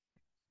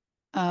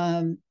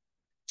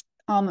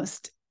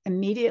 Almost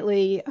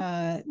immediately,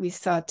 we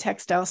saw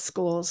textile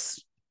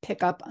schools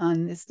pick up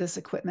on this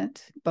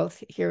equipment,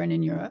 both here and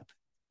in Europe.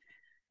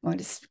 I want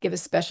to give a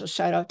special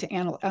shout out to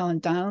Alan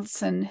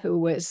Donaldson, who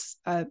was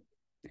the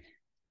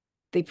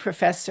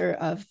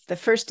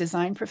first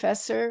design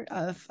professor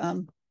of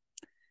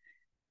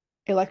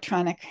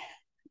electronic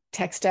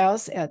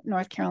textiles at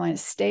North Carolina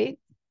State.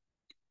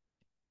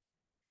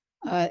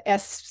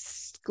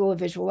 School of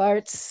Visual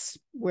Arts,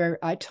 where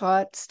I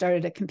taught,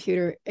 started a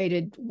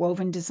computer-aided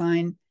woven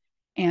design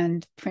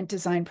and print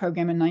design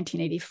program in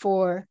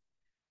 1984.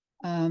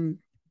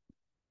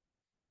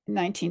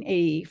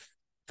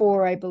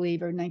 1984, I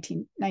believe, or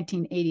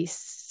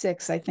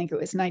 1986, I think it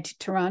was,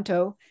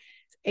 Toronto,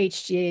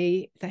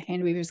 HGA, the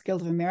Handweavers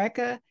Guild of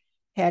America,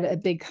 had a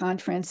big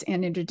conference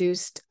and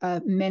introduced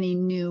many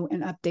new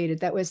and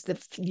updated. That was the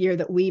year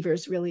that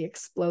weavers really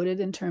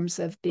exploded in terms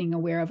of being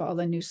aware of all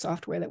the new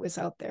software that was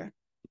out there.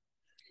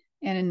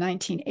 And in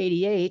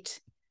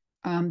 1988,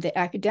 the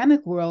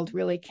academic world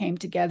really came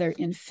together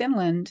in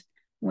Finland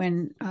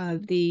when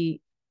it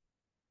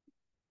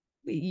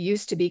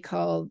used to be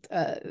called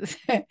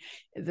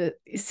the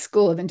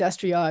School of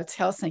Industrial Arts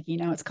Helsinki,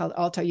 now it's called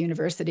Aalto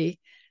University,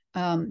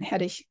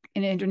 had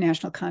an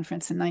international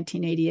conference in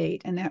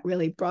 1988, and that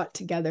really brought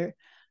together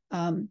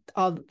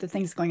all the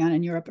things going on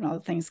in Europe and all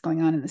the things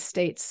going on in the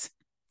States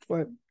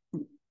for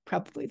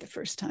probably the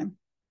first time.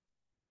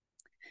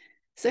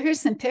 So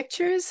here's some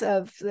pictures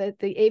of the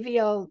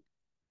AVL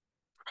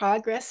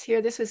progress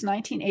here. This was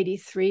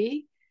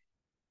 1983,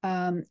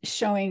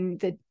 showing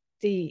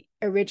the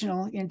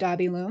original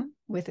Dobby loom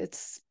with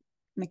its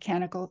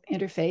mechanical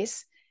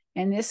interface.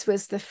 And this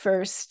was the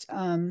first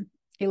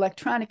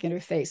electronic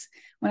interface.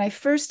 When I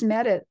first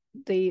met it,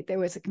 there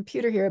was a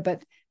computer here,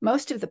 but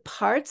most of the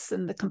parts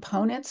and the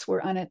components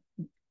were on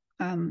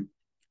a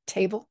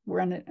table. We're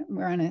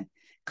on a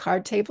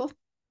card table.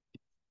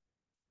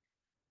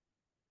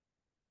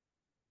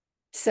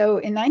 So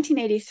in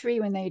 1983,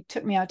 when they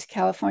took me out to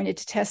California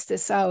to test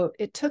this out,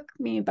 it took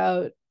me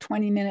about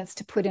 20 minutes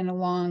to put in a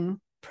long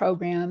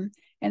program.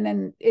 And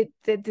then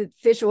the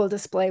visual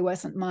display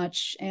wasn't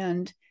much.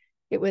 And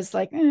it was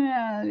like,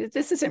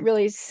 this isn't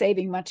really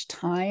saving much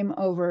time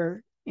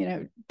over,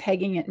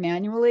 pegging it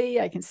manually.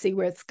 I can see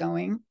where it's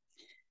going.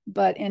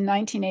 But in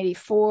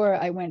 1984,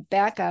 I went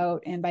back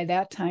out. And by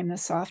that time, the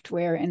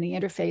software and the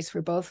interface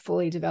were both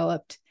fully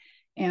developed.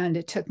 And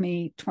it took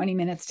me 20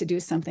 minutes to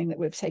do something that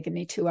would have taken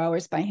me 2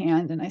 hours by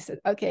hand. And I said,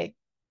 okay,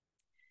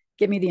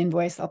 give me the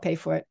invoice. I'll pay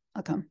for it.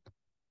 I'll come.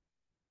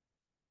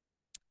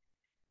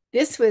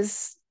 This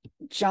was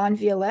John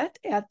Violette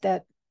at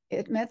that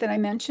ITMA that I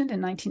mentioned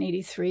in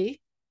 1983,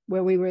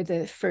 where we were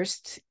the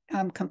first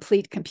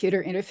complete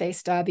computer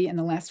interface Dobby and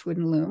the last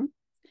wooden loom.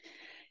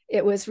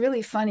 It was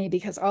really funny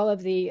because all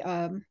of the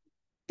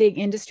big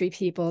industry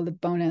people, the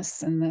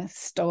Bonus and the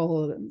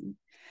Stoll, and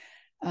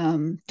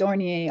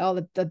Dornier, all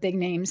the big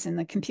names in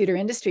the computer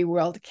industry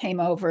world came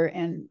over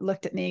and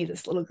looked at me,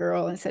 this little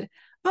girl, and said,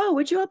 "Oh,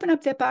 would you open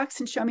up that box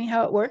and show me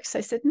how it works?"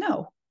 I said,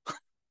 "No."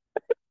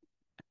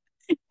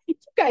 You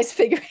guys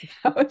figure it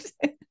out.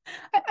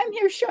 I'm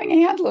here showing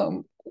a hand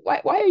loom.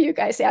 Why are you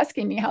guys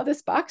asking me how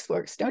this box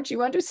works? Don't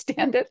you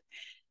understand it?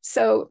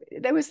 So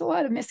there was a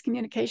lot of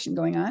miscommunication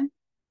going on.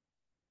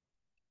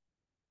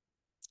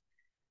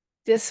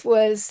 This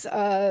was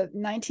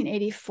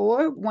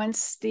 1984,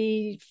 once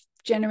the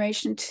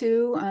generation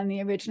 2 on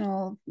the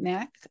original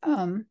Mac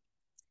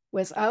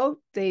was out,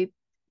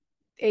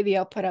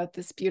 AVL put out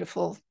this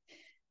beautiful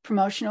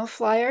promotional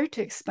flyer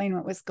to explain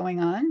what was going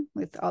on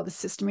with all the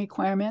system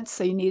requirements.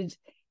 So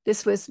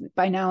this was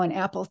by now an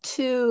Apple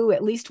II,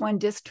 at least one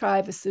disk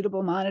drive, a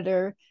suitable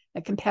monitor,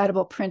 a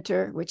compatible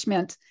printer, which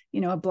meant,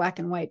 a black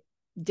and white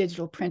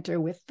digital printer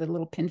with the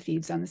little pin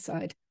feeds on the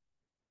side.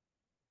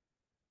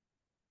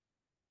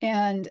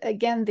 And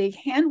again, the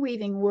hand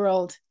weaving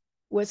world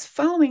was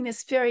following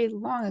this very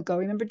long ago.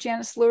 Remember,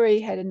 Janice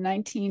Lurie had in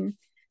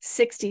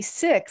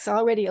 1966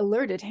 already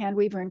alerted hand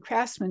weaver and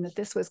craftsmen that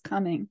this was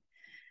coming.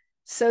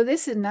 So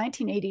this in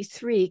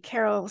 1983,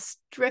 Carol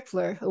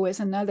Strickler, who was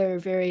another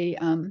very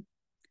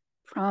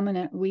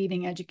prominent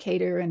weaving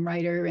educator and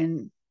writer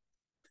and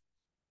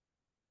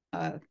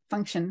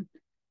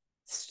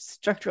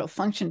structural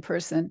function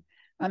person,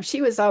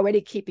 she was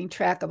already keeping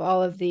track of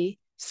all of the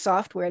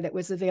software that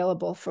was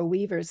available for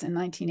weavers in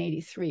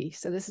 1983.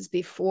 So this is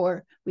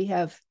before we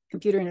have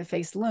computer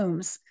interface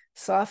looms.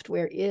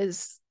 Software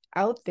is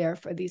out there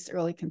for these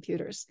early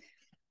computers.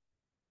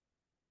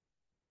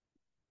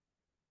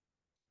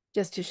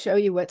 Just to show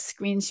you what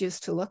screens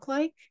used to look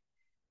like.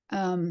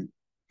 No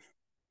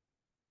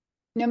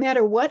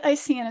matter what I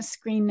see on a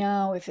screen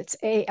now, if it's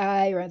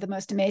AI or the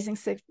most amazing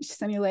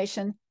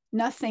simulation,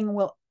 nothing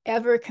will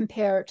ever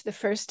compare to the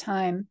first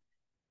time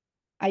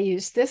I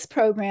used this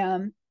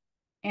program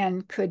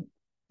and could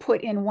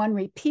put in one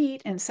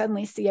repeat and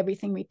suddenly see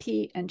everything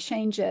repeat and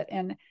change it.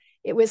 And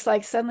it was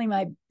like suddenly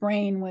my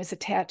brain was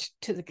attached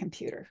to the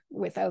computer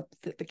without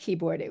the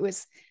keyboard.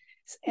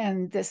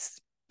 And this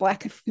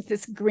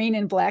green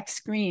and black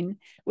screen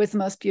was the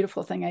most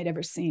beautiful thing I'd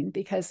ever seen,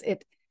 because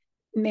it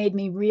made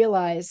me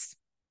realize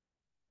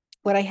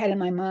what I had in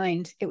my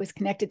mind. It was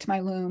connected to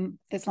my loom.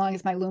 As long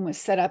as my loom was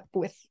set up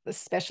with a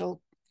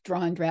special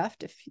draw and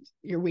draft, if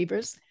you're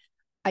weavers,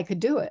 I could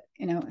do it,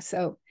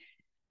 So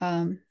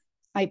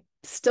I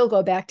still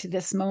go back to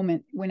this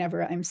moment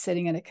whenever I'm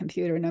sitting at a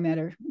computer, no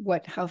matter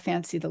how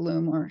fancy the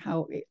loom or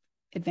how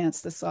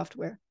advanced the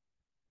software.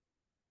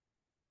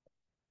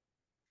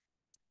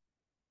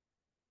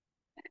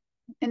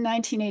 In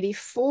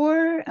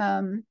 1984,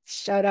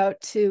 shout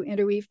out to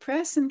Interweave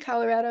Press in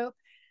Colorado.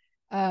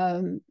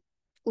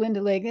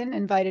 Linda Ligon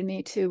invited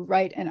me to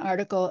write an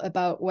article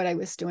about what I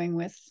was doing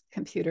with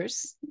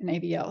computers in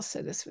AVL.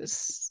 So this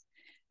was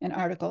an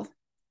article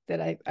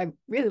that I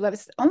really love.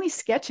 It's the only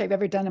sketch I've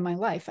ever done in my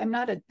life. I'm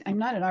not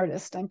an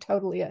artist. I'm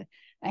totally a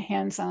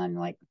hands-on,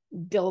 like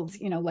build,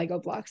 Lego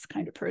blocks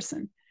kind of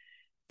person.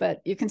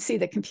 But you can see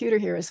the computer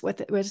here is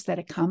what is that,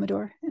 a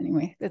Commodore?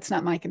 Anyway, that's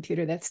not my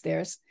computer, that's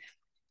theirs.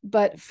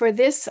 But for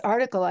this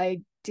article,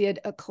 I did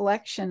a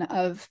collection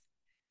of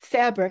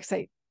fabrics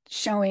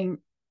showing,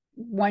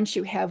 once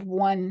you have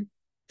one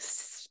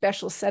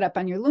special setup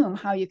on your loom,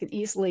 how you can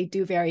easily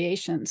do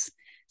variations.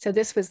 So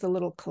this was the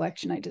little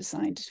collection I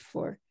designed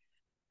for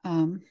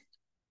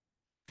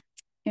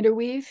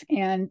Interweave.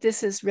 And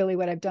this is really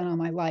what I've done all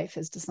my life,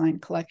 is design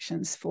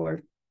collections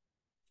for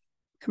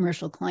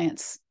commercial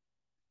clients.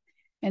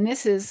 And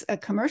this is a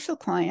commercial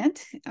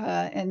client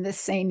in the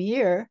same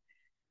year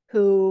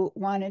who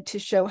wanted to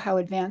show how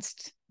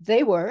advanced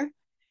they were.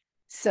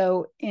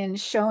 So in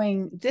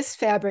showing, this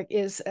fabric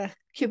is a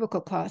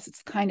cubicle cloth.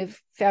 It's the kind of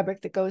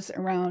fabric that goes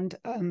around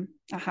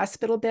a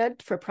hospital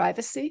bed for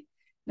privacy.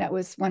 That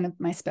was one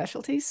of my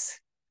specialties.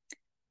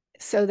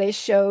 So they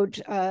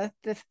showed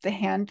the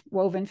hand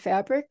woven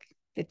fabric.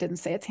 It didn't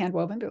say it's hand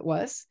woven, but it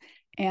was.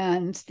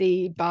 And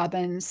the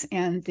bobbins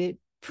and the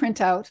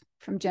printout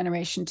from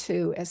Generation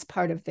 2 as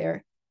part of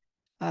their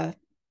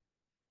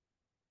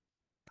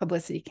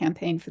publicity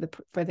campaign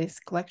for this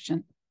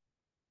collection.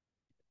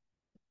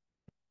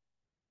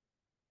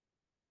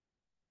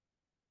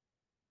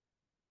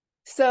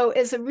 So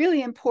as a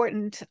really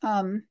important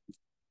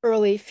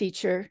early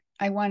feature,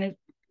 I want to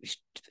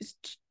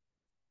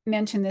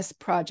mention this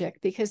project,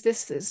 because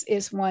this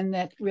is one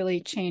that really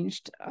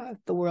changed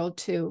the world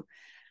too,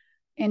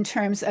 in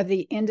terms of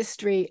the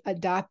industry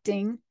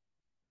adopting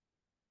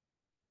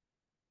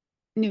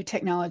new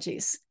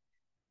technologies.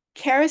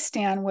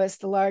 Karistan was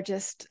the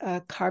largest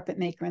carpet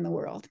maker in the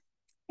world,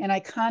 and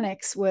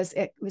Iconics was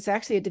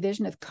actually a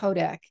division of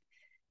Kodak,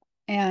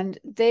 and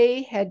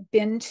they had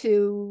been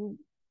to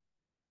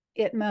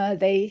ITMA.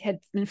 They had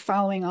been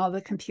following all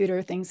the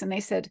computer things, and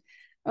they said,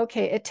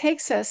 okay, it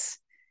takes us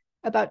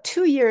about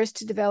 2 years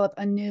to develop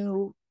a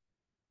new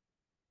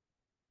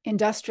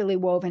industrially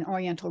woven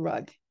Oriental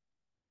rug,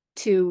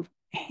 to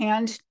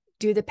hand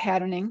do the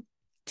patterning,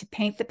 to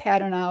paint the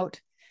pattern out,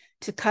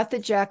 to cut the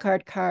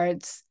jacquard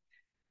cards,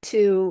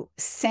 to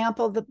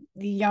sample the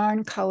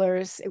yarn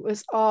colors. It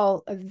was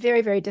all a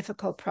very, very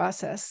difficult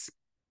process.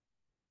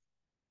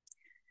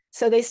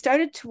 So they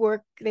started to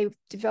work, they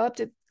developed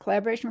a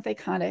collaboration with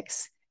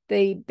Iconics.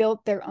 They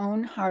built their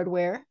own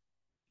hardware.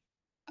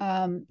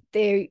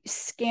 They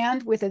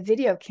scanned with a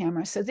video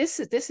camera. So this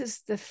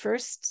is the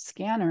first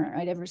scanner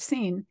I'd ever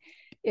seen.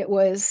 It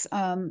was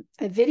a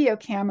video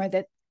camera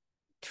that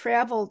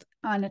traveled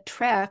on a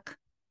track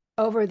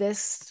over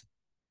this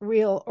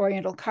real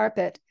Oriental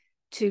carpet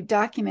to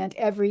document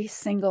every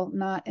single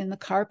knot in the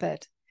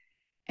carpet.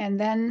 And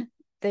then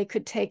they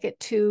could take it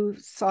to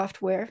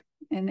software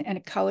and a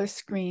color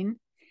screen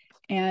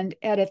and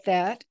edit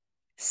that,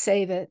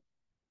 save it,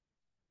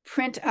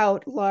 print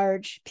out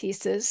large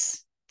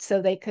pieces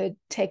so they could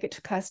take it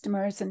to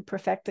customers and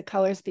perfect the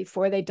colors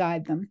before they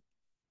dyed them.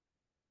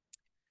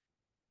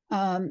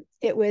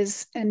 It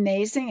was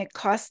amazing. It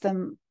cost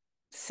them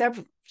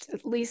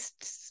at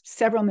least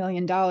several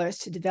 $million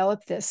to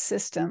develop this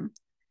system,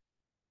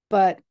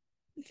 but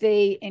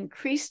they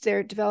increased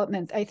their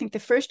development. I think the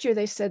first year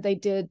they said they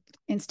did,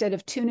 instead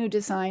of 2 new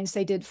designs,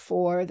 they did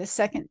 4. The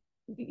second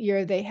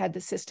year they had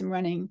the system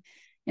running,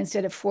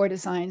 instead of 4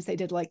 designs, they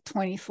did like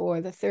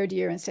 24. The third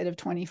year, instead of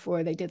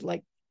 24, they did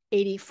like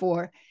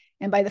 84.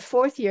 And by the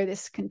 4th year,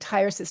 this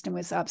entire system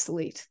was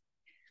obsolete.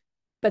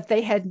 But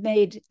they had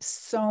made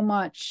so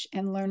much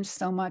and learned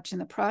so much in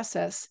the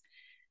process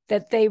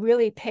that they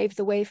really paved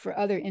the way for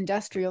other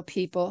industrial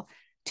people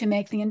to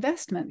make the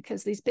investment,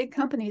 because these big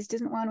companies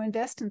didn't want to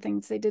invest in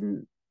things they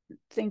didn't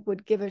think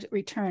would give a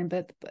return.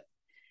 But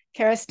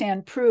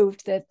Karastan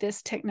proved that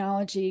this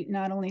technology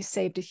not only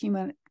saved a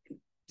human,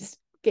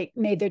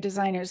 made their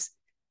designers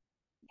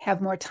have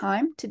more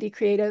time to be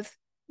creative,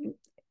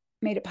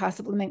 made it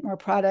possible to make more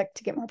product,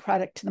 to get more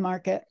product to the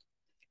market,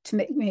 to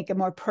make a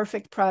more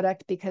perfect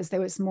product because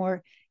there was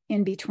more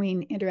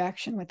in-between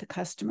interaction with the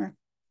customer.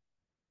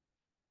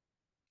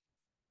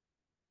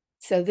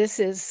 So this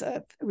is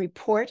a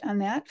report on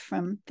that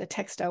from the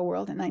textile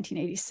world in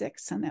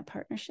 1986 on that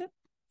partnership.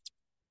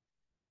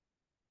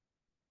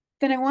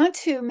 Then I want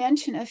to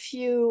mention a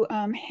few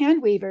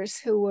hand weavers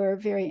who were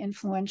very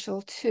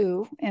influential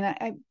too. And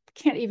I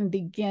can't even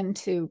begin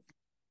to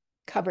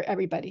cover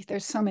everybody.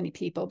 There's so many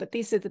people, but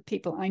these are the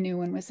people I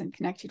knew and was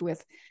connected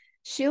with.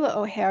 Sheila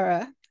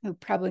O'Hara, who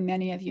probably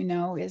many of you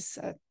know, is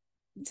a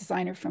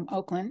designer from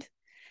Oakland.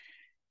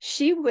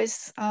 She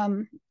was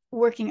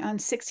working on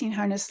 16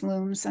 harness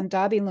looms, on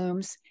Dobby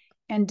looms,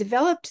 and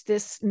developed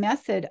this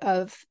method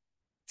of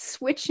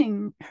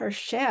switching her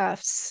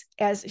shafts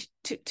as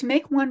to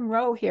make one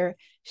row here.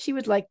 She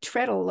would like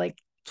treadle like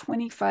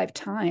 25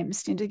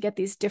 times to get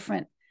these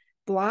different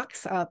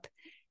blocks up.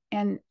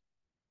 And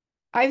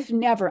I've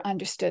never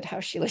understood how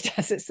Sheila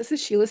does this. This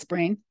is Sheila's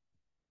brain.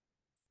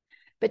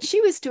 But she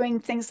was doing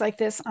things like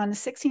this on a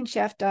 16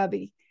 shaft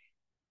Dobby,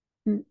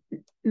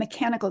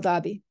 mechanical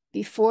Dobby,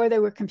 before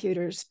there were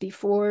computers,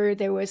 before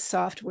there was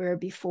software,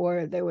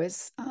 before there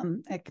was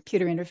a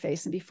computer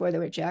interface, and before there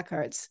were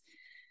jacquards.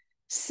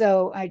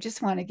 So I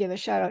just want to give a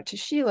shout out to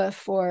Sheila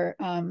for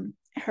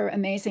her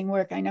amazing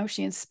work. I know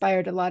she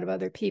inspired a lot of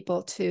other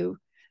people to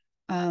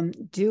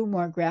do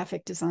more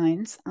graphic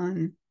designs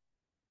on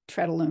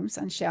treadle looms,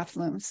 on shaft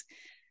looms.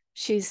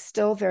 She's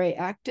still very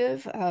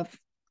active,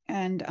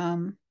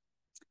 and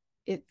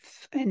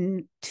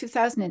in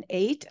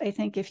 2008, I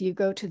think if you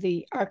go to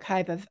the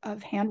archive of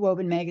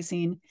Handwoven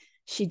magazine,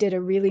 she did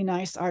a really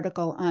nice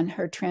article on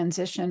her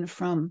transition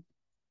from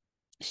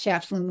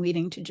shaft loom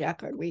weaving to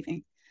jacquard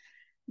weaving.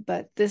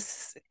 But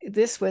this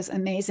was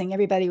amazing.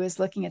 Everybody was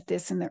looking at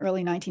this in the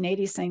early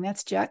 1980s saying,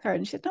 that's jacquard.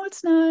 And she said, no,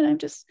 it's not. And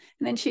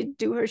then she'd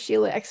do her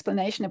Sheila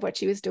explanation of what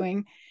she was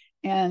doing.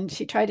 And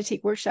she tried to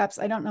take workshops.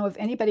 I don't know of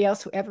anybody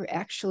else who ever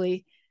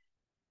actually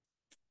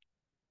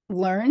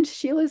learned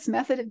Sheila's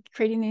method of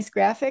creating these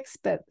graphics,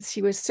 but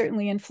she was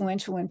certainly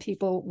influential when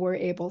people were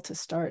able to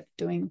start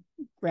doing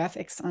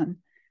graphics on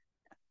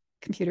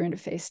computer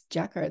interface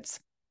jacquards.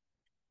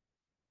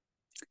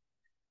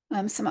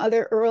 Some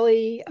other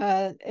early,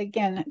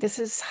 again, this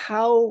is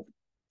how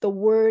the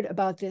word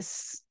about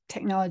this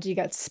technology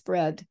got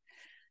spread.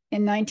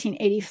 In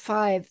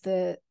 1985,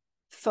 the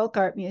Folk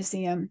Art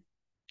Museum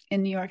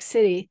in New York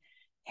City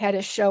had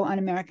a show on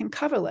American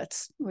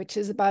coverlets, which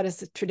is about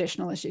as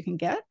traditional as you can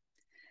get.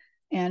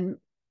 And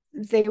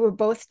they were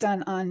both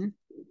done on,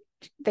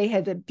 they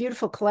had a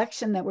beautiful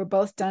collection that were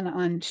both done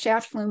on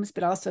shaft looms,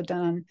 but also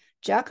done on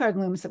jacquard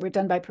looms that were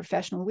done by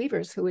professional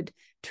weavers who would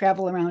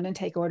travel around and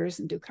take orders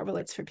and do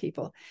coverlets for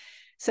people.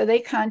 So they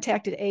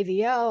contacted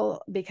AVL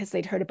because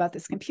they'd heard about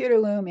this computer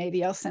loom.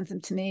 AVL sent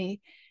them to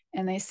me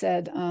and they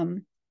said,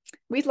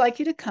 we'd like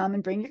you to come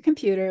and bring your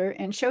computer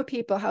and show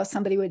people how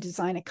somebody would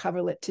design a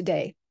coverlet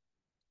today.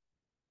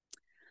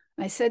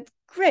 I said,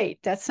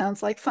 great, that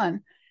sounds like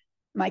fun.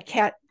 My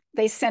cat,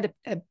 they sent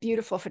a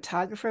beautiful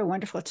photographer, a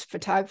wonderful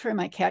photographer.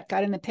 My cat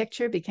got in the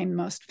picture, became the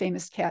most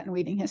famous cat in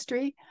weaving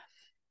history.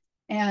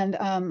 And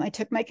I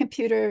took my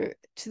computer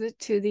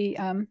to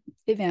the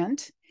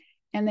event,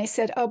 and they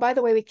said, oh, by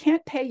the way, we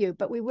can't pay you,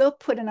 but we will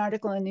put an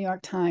article in the New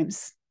York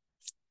Times.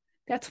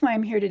 That's why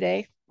I'm here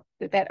today.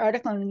 That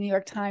article in the New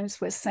York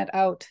Times was sent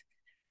out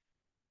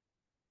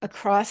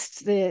across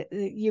the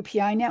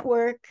UPI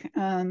network.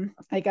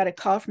 I got a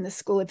call from the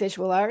School of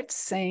Visual Arts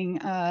saying,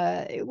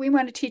 we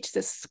want to teach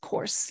this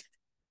course.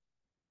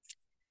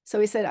 So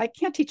we said, I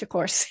can't teach a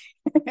course.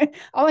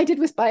 All I did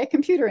was buy a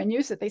computer and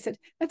use it. They said,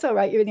 that's all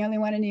right. You're the only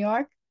one in New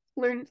York.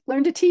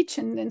 Learn to teach,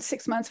 and in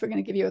 6 months, we're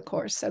going to give you a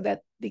course. So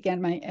that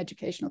began my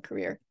educational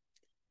career.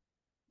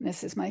 And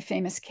this is my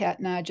famous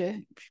cat,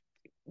 Naja.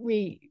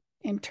 We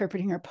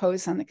interpreting her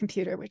pose on the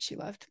computer, which she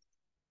loved.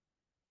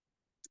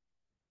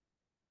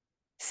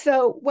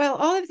 So while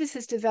all of this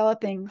is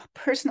developing,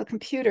 personal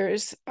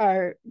computers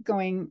are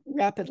going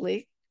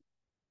rapidly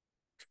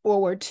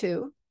forward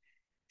too.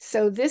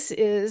 So this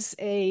is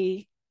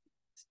a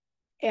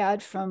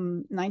ad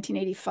from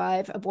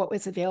 1985 of what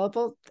was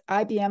available.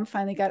 IBM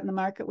finally got in the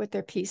market with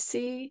their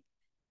PC.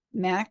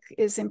 Mac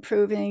is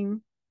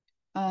improving.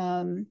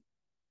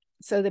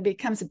 So there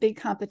becomes a big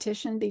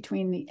competition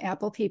between the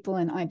Apple people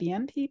and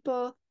IBM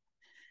people.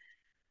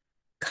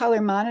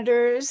 Color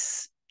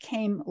monitors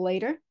came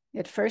later.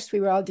 At first, we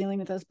were all dealing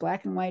with those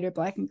black and white or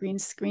black and green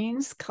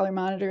screens. Color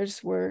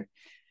monitors were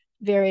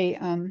very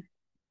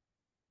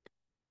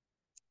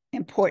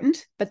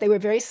important, but they were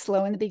very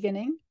slow in the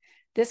beginning.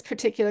 This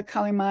particular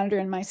color monitor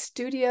in my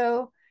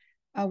studio,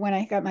 when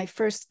I got my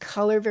first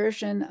color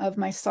version of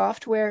my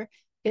software,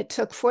 it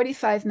took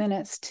 45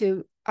 minutes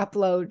to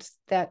upload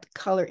that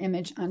color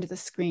image onto the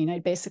screen.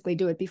 I'd basically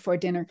do it before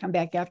dinner, come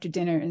back after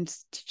dinner and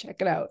to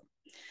check it out.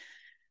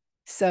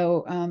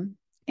 So,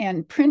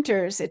 and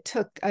printers, it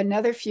took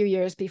another few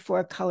years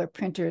before color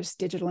printers,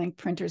 digital ink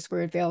printers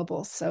were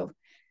available. So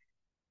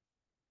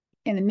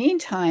in the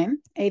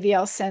meantime,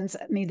 AVL sends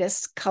me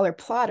this color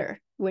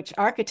plotter, which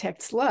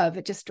architects love.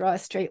 It just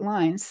draws straight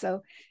lines.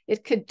 So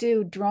it could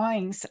do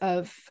drawings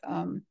of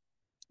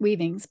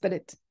weavings,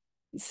 but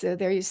so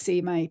there you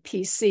see my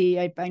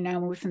PC. I now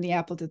moved from the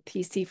Apple to the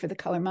PC for the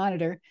color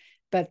monitor,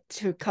 but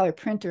to color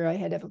printer, I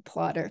had to have a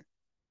plotter.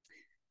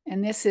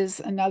 And this is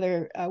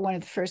another, one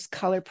of the first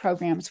color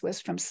programs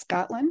was from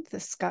Scotland, the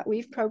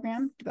ScotWeave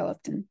program,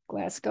 developed in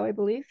Glasgow, I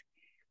believe.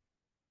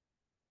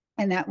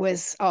 And that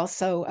was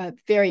also a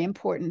very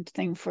important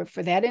thing for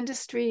that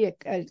industry.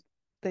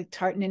 The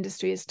tartan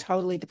industry is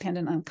totally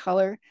dependent on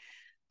color.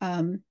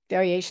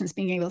 Variations,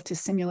 being able to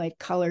simulate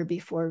color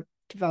before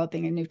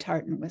developing a new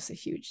tartan was a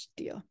huge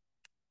deal.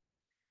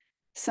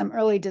 Some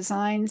early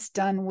designs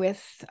done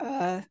with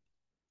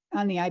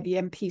on the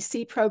IBM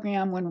PC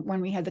program when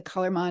we had the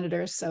color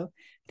monitors. So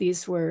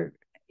these were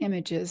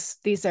images.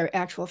 These are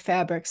actual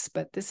fabrics,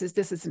 but this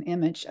is an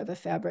image of a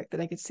fabric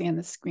that I could see on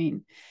the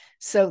screen.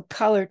 So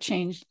color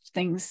changed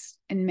things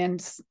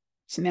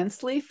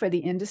immensely for the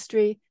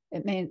industry.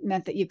 It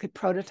meant that you could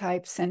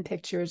prototype, send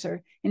pictures,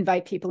 or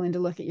invite people in to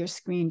look at your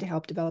screen to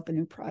help develop a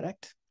new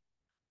product.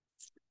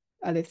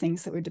 Other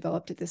things that were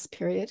developed at this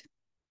period.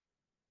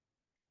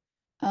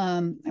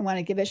 I want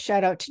to give a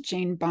shout out to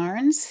Jane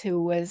Barnes,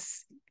 who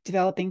was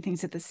developing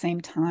things at the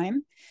same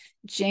time.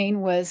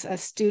 Jane was a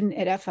student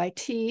at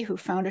FIT who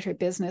founded her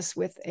business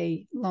with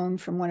a loan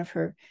from one of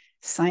her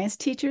science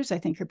teachers, I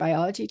think her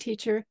biology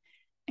teacher.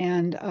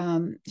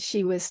 And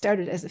she was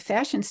started as a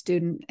fashion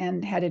student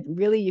and had a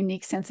really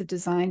unique sense of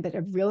design, but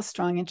a real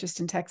strong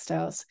interest in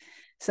textiles.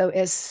 So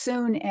as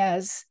soon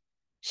as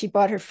she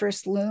bought her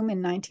first loom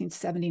in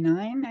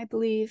 1979, I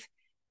believe,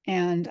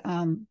 and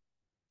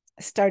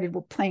started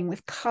playing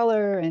with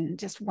color and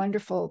just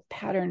wonderful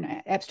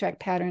abstract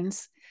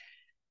patterns.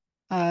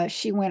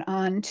 She went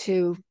on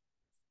to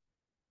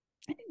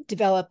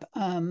develop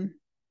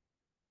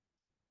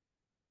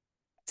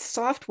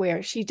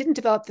software. She didn't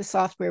develop the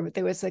software, but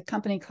there was a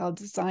company called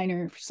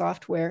Designer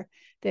Software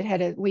that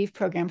had a weave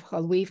program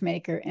called Weave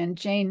Maker, and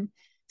Jane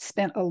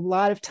spent a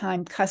lot of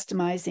time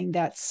customizing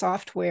that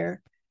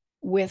software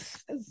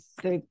with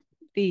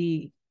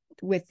the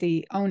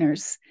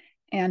owners.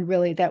 And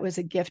really, that was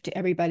a gift to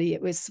everybody.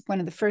 It was one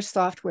of the first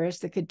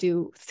softwares that could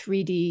do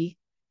 3D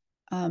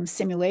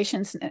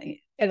simulations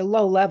at a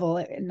low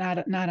level,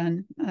 not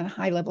on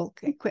high level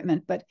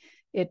equipment, but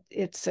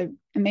it's an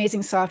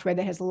amazing software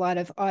that has a lot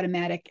of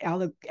automatic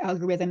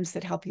algorithms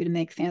that help you to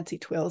make fancy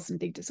twills and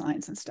big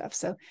designs and stuff.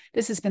 So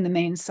this has been the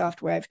main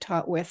software I've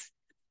taught with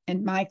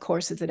in my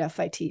courses at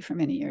FIT for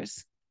many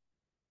years.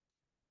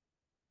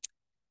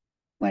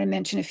 I want to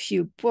mention a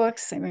few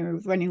books. I mean, we're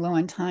running low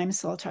on time,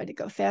 so I'll try to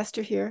go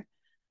faster here.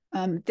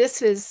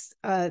 This is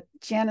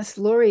Janice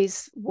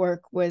Lurie's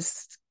work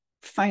was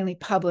finally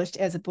published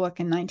as a book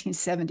in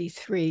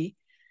 1973,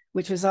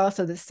 which was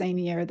also the same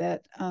year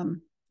that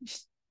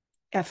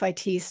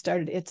FIT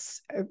started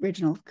its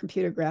original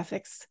computer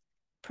graphics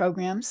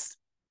programs.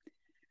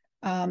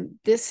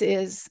 This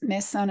is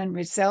Messon and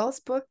Rizal's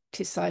book,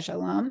 Tissage à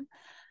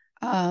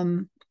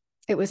l'âme.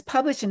 It was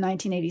published in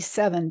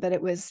 1987, but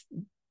it was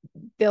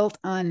built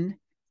on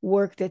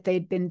work that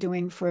they'd been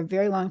doing for a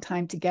very long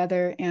time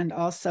together, and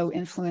also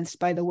influenced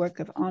by the work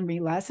of Henri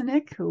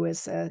Lazenik, who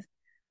was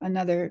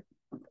another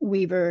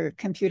weaver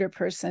computer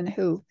person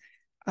who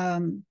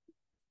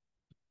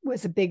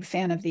was a big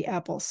fan of the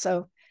Apple.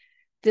 So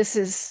this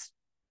is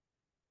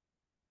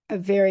a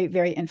very,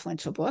 very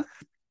influential book.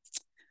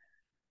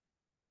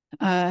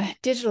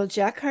 Digital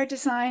jacquard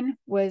design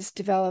was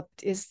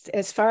developed,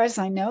 as far as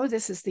I know,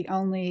 this is the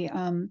only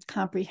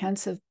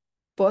comprehensive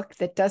book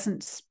that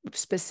doesn't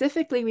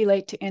specifically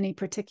relate to any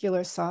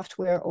particular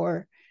software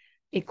or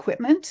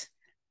equipment.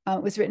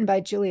 It was written by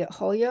Juliet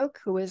Holyoke,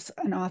 who is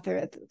an author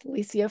at the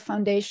Licio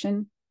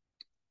Foundation,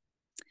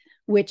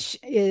 which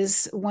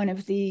is one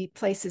of the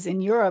places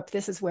in Europe.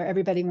 This is where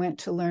everybody went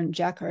to learn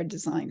jacquard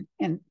design.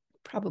 And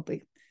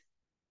probably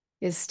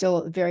is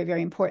still very,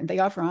 very important. They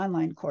offer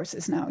online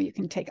courses now. You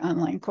can take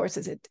online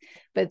courses.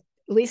 But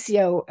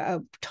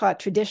Licio taught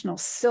traditional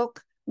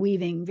silk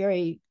weaving,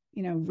 very,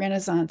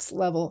 Renaissance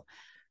level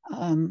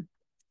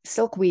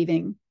silk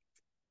weaving.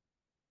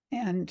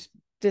 And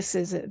this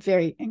is a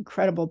very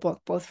incredible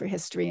book, both for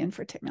history and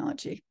for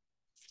technology.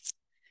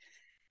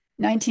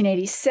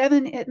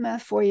 1987,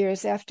 ITMA, 4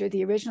 years after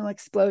the original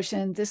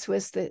explosion. This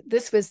was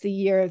the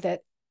year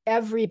that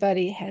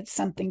everybody had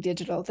something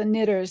digital. The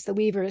knitters, the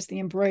weavers, the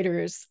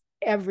embroiderers,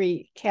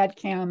 every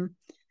CAD/CAM,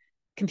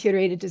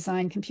 computer-aided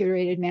design,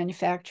 computer-aided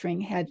manufacturing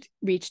had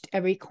reached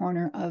every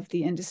corner of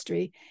the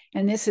industry.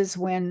 And this is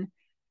when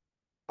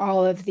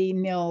all of the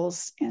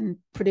mills and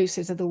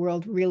producers of the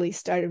world really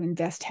started to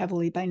invest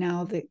heavily. By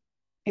now,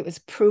 it was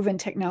proven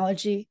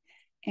technology,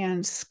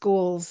 and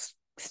schools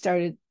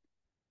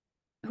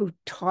who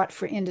taught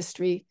for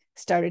industry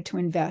started to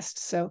invest.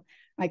 So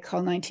I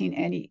call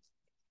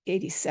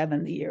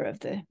 1987 the year of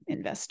the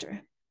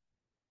investor.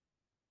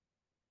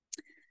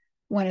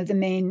 One of the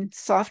main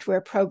software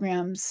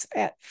programs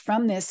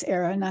from this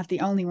era, not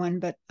the only one,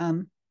 but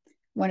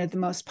one of the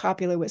most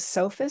popular was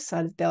Sophos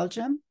out of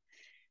Belgium.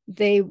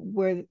 They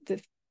were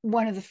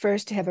one of the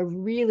first to have a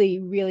really,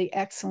 really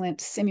excellent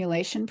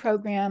simulation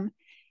program.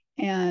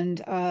 And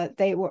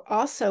they were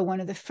also one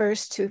of the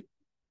first to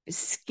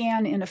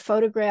scan in a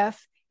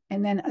photograph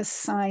and then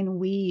assign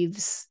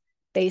weaves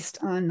based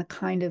on the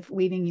kind of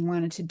weaving you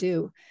wanted to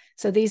do.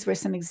 So these were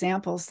some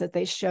examples that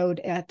they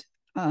showed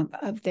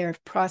of their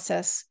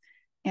process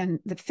and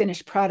the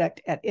finished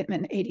product at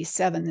ITMA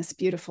 87, this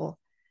beautiful,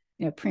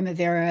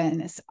 primavera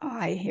and this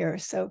eye here.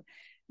 So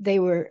they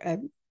were a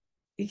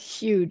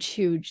huge,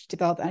 huge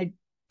development.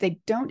 They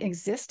don't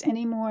exist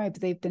anymore.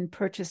 They've been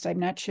purchased. I'm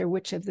not sure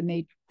which of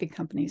the big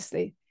companies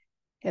they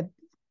have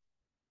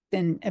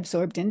been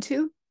absorbed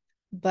into,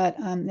 but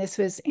this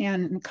was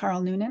Anne and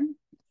Carl Noonan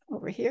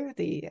over here,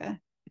 the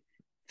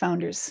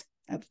founders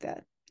of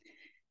that.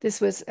 This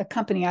was a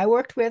company I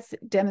worked with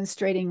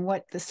demonstrating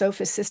what the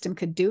Sophos system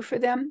could do for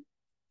them.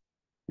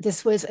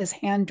 This was a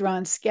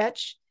hand-drawn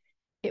sketch.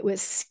 It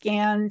was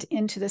scanned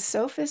into the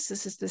Sophos.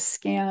 This is the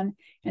scan,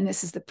 and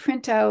this is the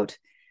printout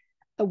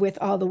with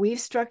all the weave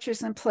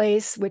structures in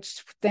place,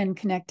 which then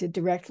connected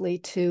directly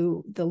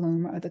to the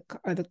loom or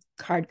the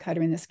card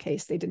cutter. In this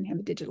case, they didn't have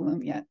a digital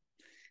loom yet.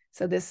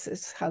 So this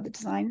is how the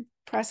design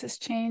process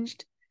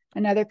changed.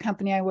 Another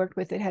company I worked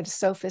with that had a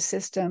Sophos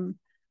system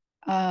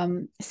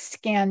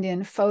scanned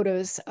in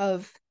photos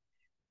of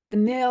the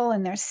mill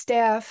and their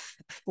staff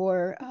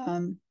for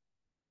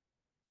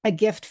a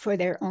gift for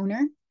their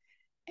owner,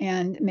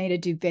 and made a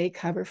duvet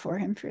cover for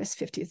him for his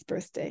 50th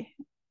birthday.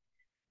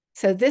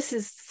 So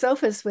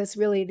Sophos was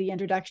really the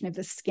introduction of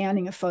the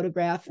scanning a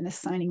photograph and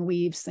assigning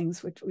weaves,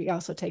 things which we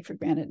also take for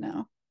granted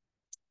now.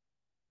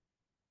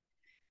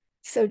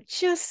 So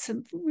just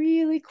some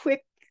really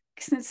quick,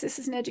 since this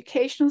is an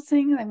educational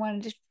thing, I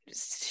wanted to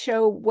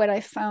show what I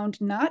found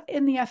not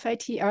in the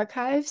FIT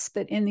archives,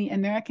 but in the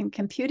American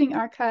Computing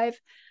Archive.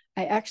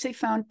 I actually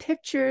found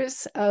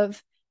pictures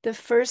of the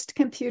first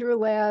computer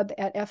lab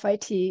at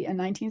FIT in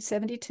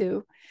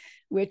 1972,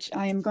 which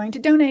I am going to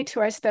donate to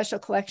our special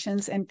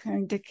collections and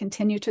going to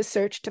continue to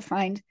search to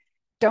find,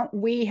 don't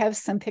we have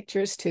some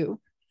pictures too?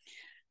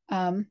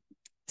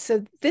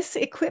 So this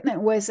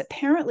equipment was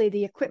apparently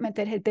the equipment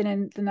that had been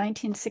in the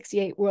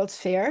 1968 World's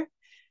Fair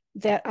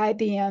that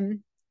IBM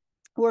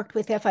worked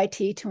with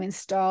FIT to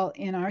install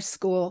in our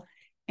school.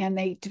 And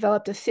they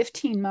developed a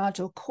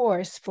 15-module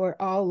course for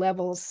all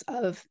levels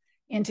of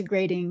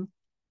integrating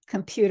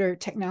computer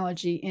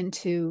technology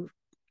into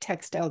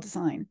textile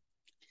design.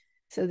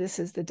 So this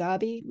is the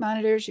Dobby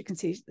monitors. You can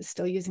see it's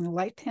still using the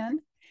light pen.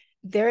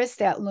 There is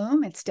that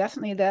loom. It's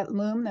definitely that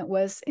loom that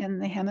was in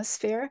the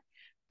hemisphere.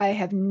 I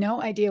have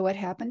no idea what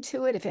happened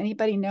to it. If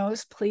anybody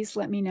knows, please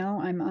let me know.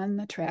 I'm on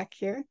the track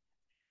here.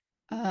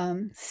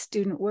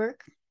 Student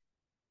work.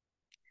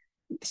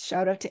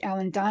 Shout out to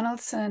Alan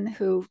Donaldson,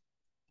 who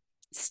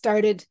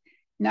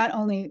not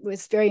only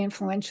was very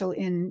influential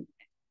in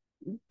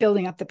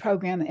building up the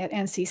program at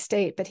NC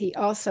State, but he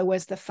also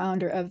was the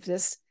founder of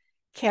this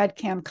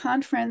CAD/CAM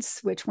conference,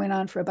 which went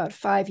on for about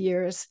 5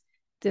 years.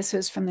 This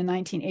was from the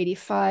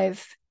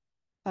 1985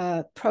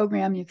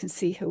 program. You can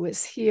see who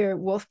was here.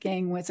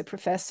 Wolfgang was a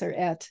professor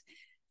at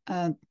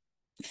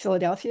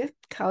Philadelphia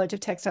College of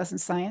Textiles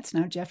and Science,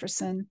 now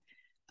Jefferson.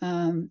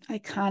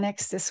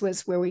 Iconics, this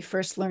was where we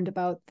first learned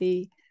about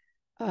the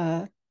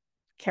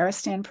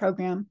Karistan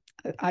program.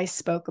 I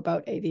spoke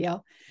about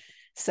AVL.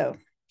 So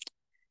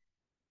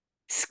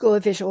School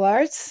of Visual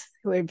Arts,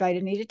 who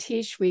invited me to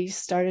teach. We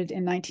started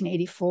in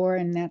 1984,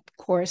 and that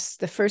course,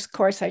 the first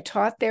course I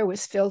taught there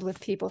was filled with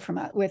people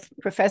with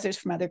professors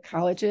from other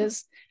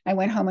colleges. I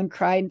went home and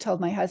cried and told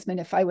my husband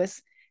if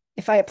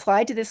I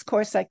applied to this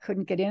course, I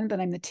couldn't get in, but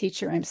I'm the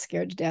teacher, I'm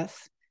scared to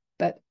death.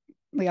 But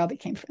we all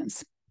became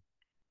friends.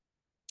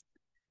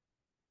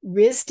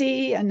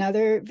 RISD,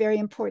 another very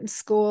important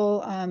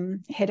school,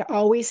 had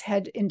always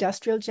had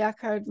industrial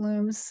jacquard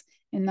looms.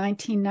 In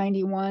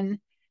 1991,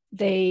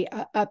 they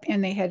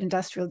had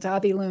industrial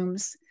Dobby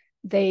looms.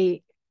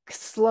 they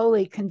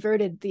slowly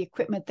converted the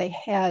equipment they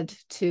had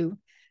to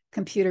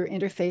computer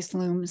interface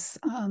looms.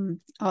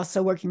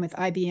 Also working with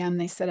IBM,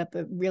 they set up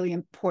a really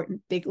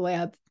important big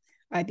lab,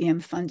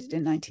 IBM funded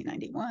in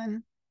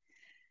 1991.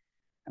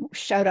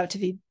 Shout out to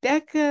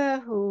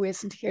Vibeke, who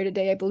isn't here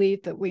today, I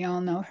believe, but we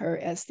all know her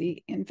as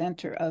the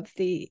inventor of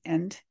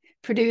and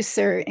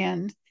producer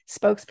and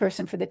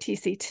spokesperson for the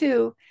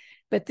TC2.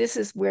 But this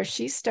is where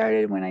she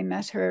started when I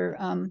met her.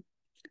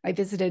 I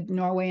visited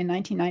Norway in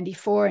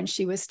 1994, and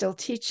she was still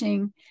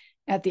teaching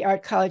at the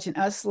Art College in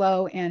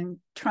Oslo and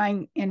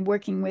trying and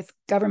working with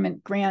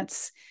government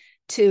grants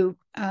to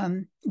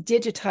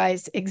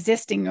digitize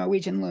existing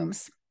Norwegian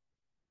looms.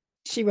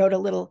 She wrote a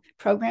little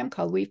program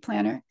called Weave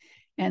Planner,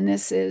 and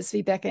this is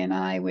Vibeke and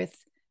I with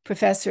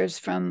professors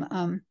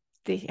from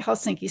the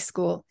Helsinki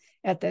School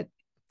at the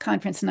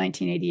conference in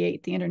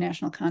 1988, the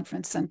International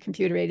Conference on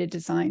Computer-Aided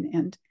Design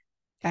and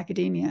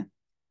Academia.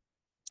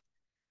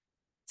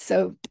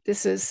 So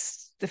this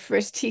is the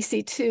first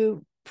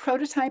TC2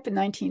 prototype in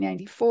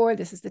 1994.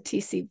 This is the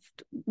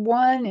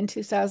TC1 in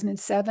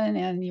 2007,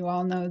 and you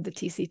all know the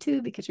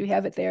TC2 because you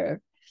have it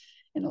there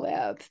in the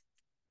lab.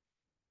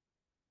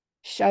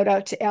 Shout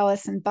out to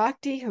Alison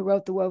Bhakti, who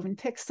wrote the Woven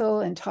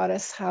Pixel and taught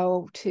us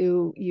how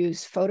to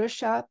use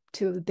Photoshop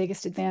to the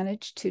biggest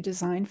advantage to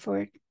design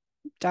for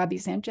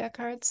Dobbies and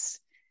jacquards.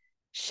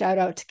 Shout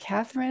out to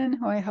Catherine,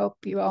 who I hope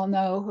you all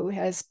know, who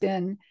has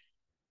been,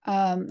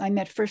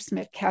 I first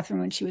met Catherine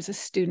when she was a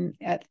student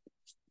at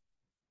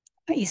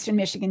Eastern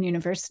Michigan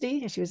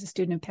University. She was a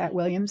student of Pat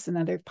Williams,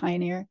 another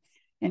pioneer.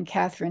 And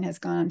Catherine has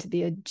gone on to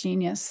be a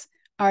genius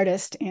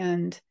artist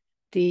and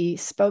the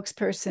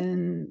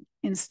spokesperson,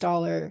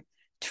 installer,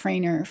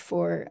 trainer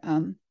for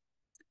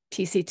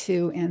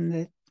TC2 and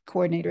the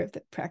coordinator of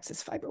the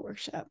Praxis Fiber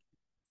Workshop.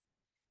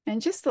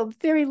 And just the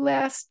very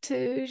last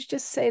to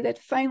just say that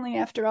finally,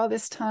 after all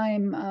this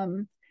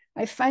time,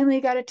 I finally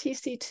got a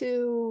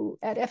TC2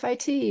 at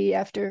FIT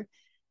after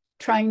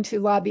trying to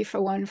lobby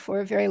for one for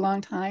a very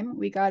long time.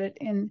 We got it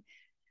in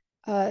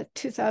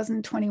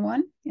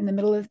 2021, in the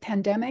middle of the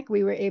pandemic.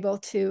 We were able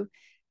to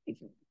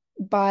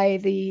buy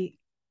the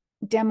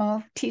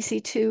demo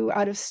TC2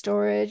 out of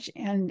storage,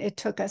 and it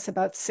took us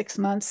about 6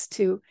 months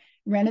to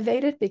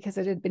renovate it because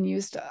it had been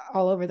used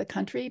all over the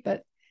country.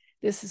 But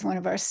this is one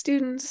of our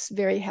students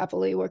very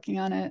happily working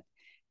on it.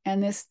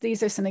 And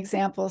these are some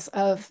examples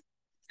of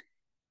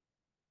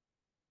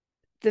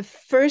the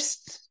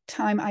first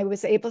time I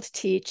was able to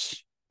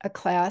teach a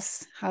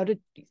class how to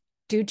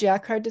do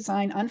jacquard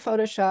design on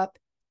Photoshop.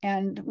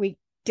 And we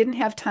didn't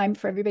have time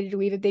for everybody to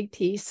weave a big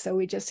piece. So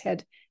we just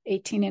had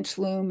 18-inch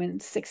loom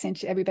and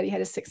 6-inch, everybody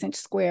had a 6-inch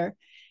square.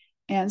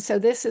 And so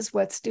this is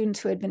what students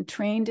who had been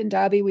trained in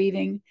Dobby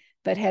weaving,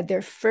 but had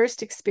their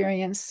first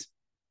experience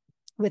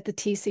with the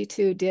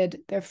TC2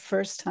 did their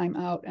first time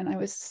out. And I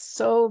was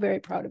so very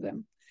proud of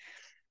them.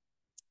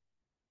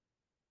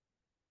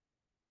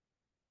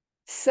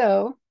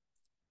 So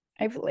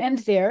I will end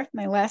there.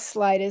 My last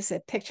slide is a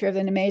picture of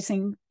an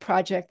amazing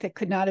project that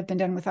could not have been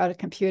done without a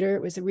computer.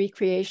 It was a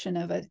recreation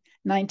of a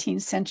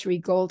 19th century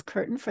gold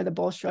curtain for the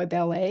Bolshoi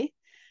Ballet,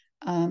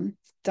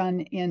 done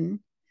in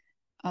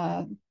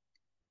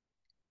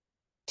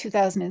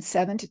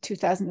 2007 to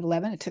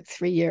 2011. It took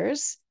 3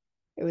 years.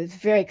 It was a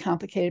very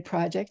complicated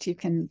project. You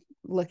can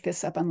look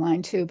this up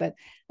online too, but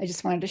I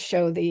just wanted to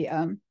show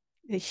the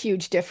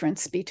huge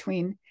difference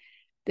between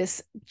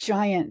this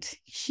giant,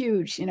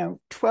 huge,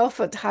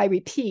 12-foot high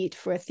repeat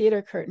for a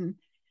theater curtain.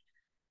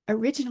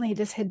 Originally,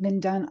 this had been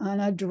done on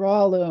a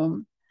draw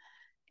loom,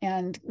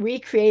 and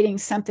recreating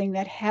something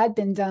that had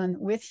been done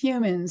with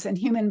humans and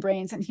human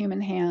brains and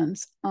human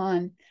hands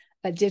on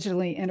a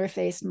digitally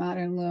interfaced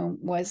modern loom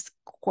was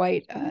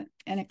quite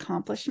an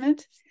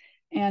accomplishment.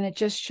 And it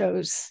just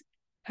shows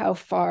how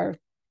far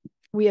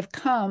we have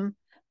come.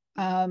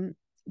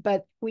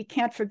 But we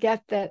can't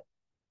forget that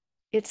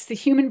it's the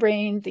human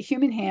brain, the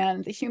human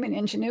hand, the human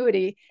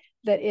ingenuity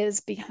that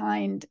is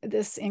behind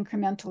this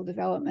incremental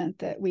development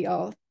that we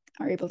all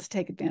are able to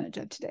take advantage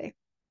of today.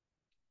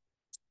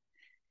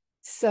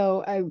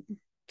 So I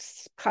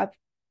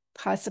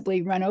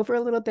possibly run over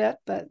a little bit,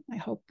 but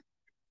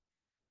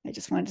I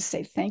just wanted to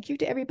say thank you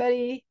to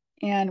everybody.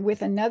 And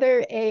with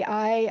another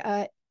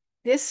AI,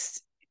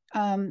 this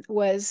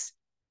was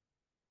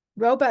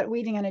robot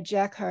weaving on a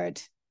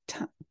jacquard.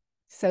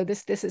 So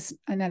this is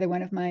another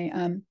one of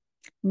my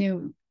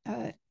new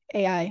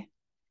AI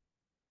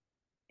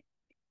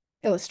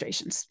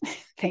illustrations.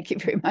 Thank you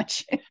very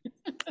much.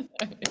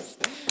 Nice.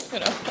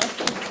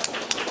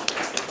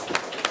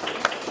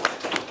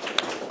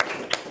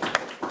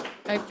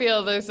 I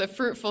feel there's a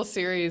fruitful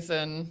series,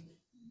 or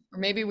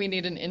maybe we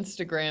need an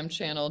Instagram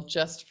channel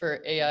just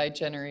for AI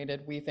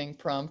generated weaving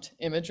prompt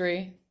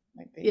imagery.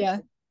 Might be. Yeah.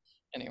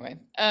 Anyway,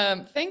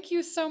 thank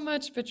you so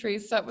much,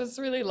 Patrice. That was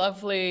really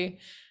lovely.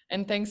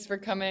 And thanks for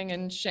coming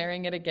and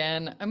sharing it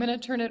again. I'm going to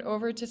turn it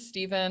over to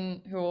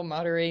Stephen, who will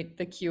moderate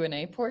the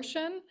Q&A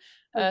portion.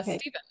 Okay.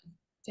 Stephen,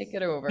 take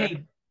it over.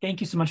 Hey,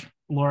 thank you so much,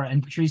 Laura,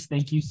 and Patrice,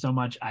 thank you so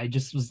much. I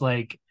just was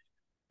like,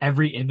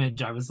 every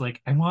image, I was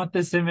like, I want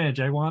this image.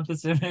 I want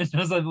this image.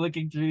 As I'm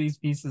looking through these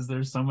pieces,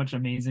 there's so much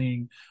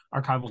amazing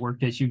archival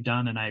work that you've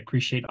done. And I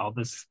appreciate all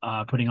this,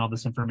 putting all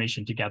this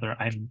information together.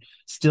 I'm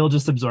still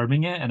just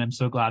absorbing it. And I'm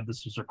so glad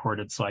this was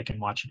recorded so I can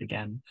watch it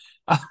again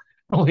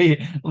wait,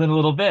 in a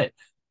little bit.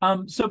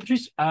 So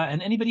Patrice,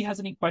 and anybody has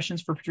any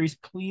questions for Patrice,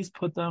 please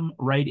put them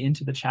right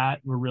into the chat.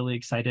 We're really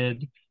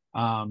excited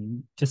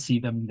to see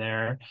them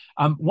there.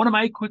 One of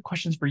my quick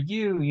questions for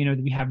you,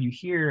 that we have you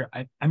here,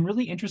 I'm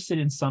really interested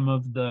in some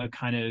of the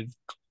kind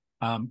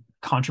of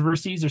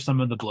controversies or some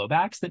of the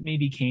blowbacks that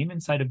maybe came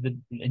inside of the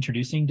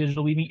introducing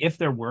digital weaving, if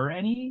there were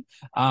any,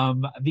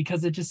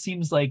 because it just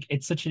seems like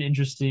it's such an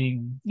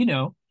interesting,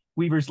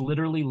 weavers,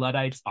 literally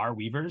Luddites are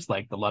weavers,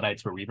 like the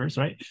Luddites were weavers,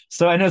 right?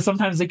 So I know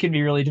sometimes it can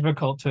be really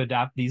difficult to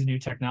adapt these new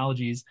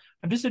technologies.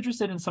 I'm just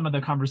interested in some of the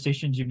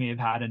conversations you may have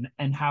had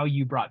and how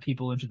you brought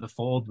people into the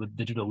fold with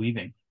digital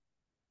weaving.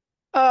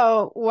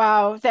 Oh,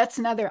 wow. That's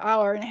another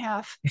hour and a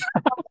half.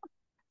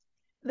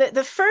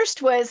 The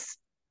first was,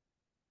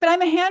 but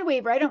I'm a hand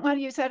weaver. I don't want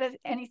to use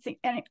anything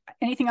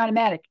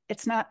automatic.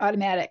 It's not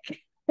automatic.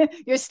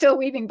 You're still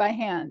weaving by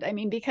hand. I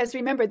mean, because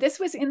remember, this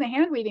was in the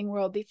hand weaving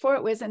world before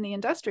it was in the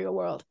industrial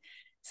world.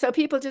 So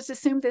people just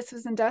assumed this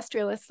was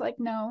industrial. It's like,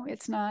 no,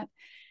 it's not.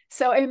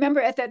 So I remember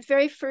at that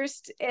very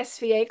first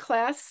SVA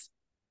class,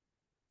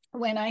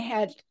 when I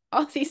had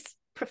all these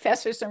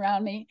professors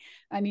around me,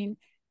 I mean,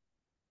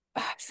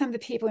 some of the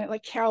people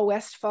like Carol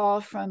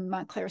Westfall from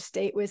Montclair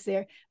State was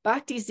there.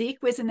 Bhakti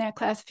Zeke was in that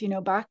class, if you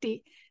know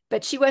Bhakti,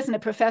 but she wasn't a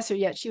professor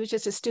yet. She was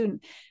just a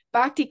student.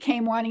 Bhakti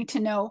came wanting to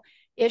know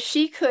if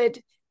she could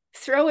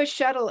throw a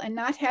shuttle and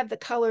not have the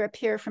color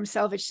appear from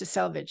selvage to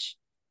selvage.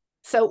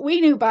 So we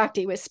knew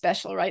Bhakti was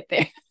special right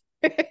there.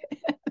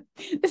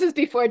 This is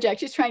before Jack.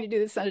 She's trying to do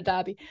this on a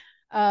Dobby.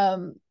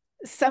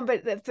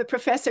 Somebody, the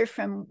professor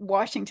from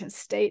Washington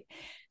State.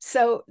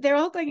 So they're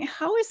all going,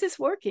 how is this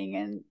working?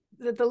 And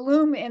the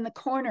loom in the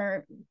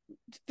corner,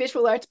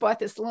 Visual Arts bought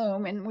this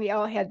loom, and we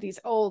all had these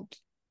old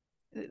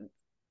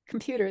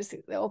computers,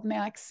 the old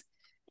Macs.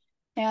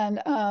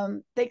 And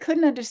they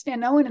couldn't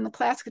understand, no one in the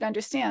class could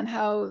understand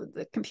how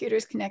the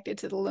computers connected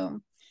to the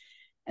loom.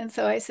 And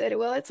so I said,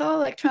 well, it's all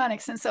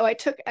electronics. And so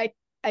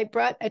I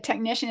brought a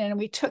technician in, and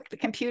we took the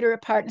computer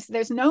apart and said,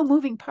 there's no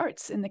moving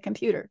parts in the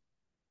computer.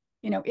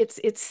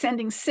 It's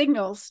sending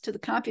signals to the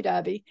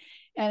CompuDobby.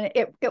 And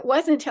it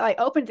wasn't until I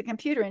opened the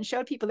computer and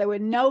showed people there were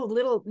no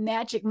little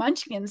magic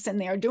munchkins in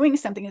there doing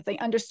something that they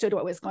understood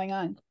what was going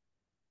on.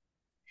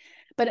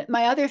 But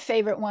my other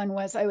favorite one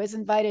was I was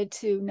invited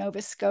to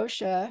Nova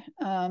Scotia.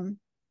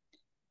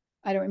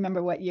 I don't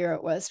remember what year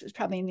it was. It was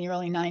probably in the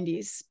early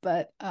 90s.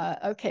 But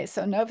okay,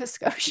 so Nova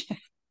Scotia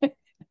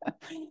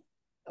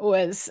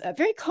was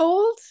very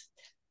cold.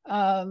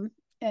 And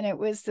it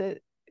was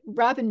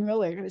Robin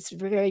Miller, who was a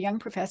very young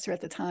professor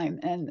at the time.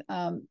 And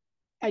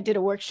I did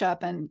a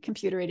workshop on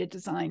computer-aided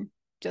design,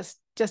 just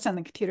on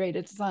the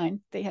computer-aided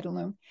design. They had a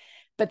loom.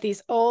 But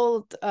these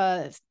old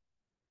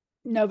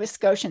Nova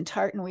Scotian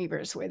tartan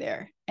weavers were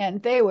there,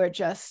 and they were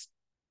just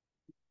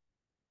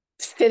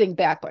sitting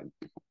back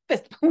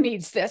like, who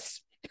needs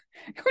this?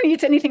 Who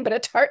needs anything but a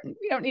tartan?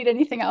 We don't need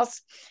anything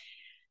else.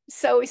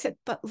 So we said,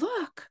 but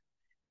look,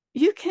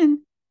 you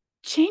can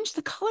change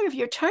the color of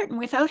your tartan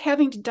without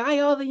having to dye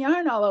all the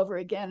yarn all over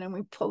again. And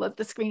we pull up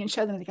the screen and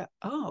show them, and they go,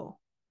 oh,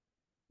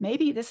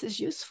 maybe this is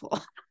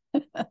useful.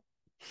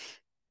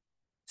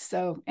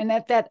 So, and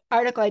that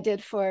article I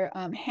did for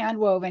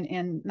Handwoven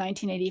in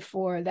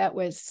 1984, that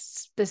was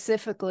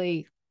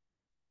specifically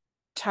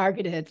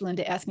targeted.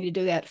 Linda asked me to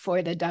do that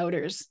for the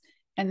doubters,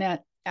 and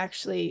that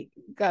actually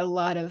got a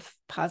lot of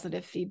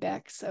positive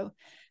feedback. So,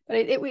 but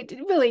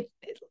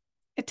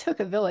it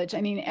took a village.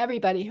 I mean,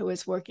 everybody who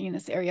was working in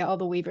this area, all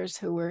the weavers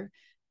who were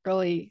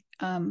early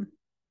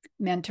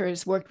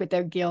mentors, worked with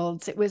their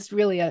guilds. It was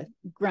really a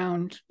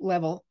ground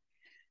level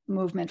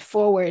movement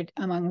forward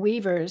among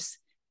weavers.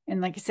 And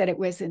like I said, it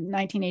was in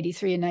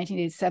 1983 and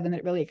 1987 that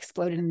it really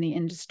exploded in the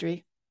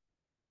industry.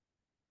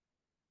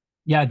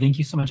 Yeah, thank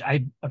you so much.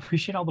 I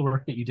appreciate all the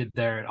work that you did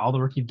there and all the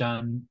work you've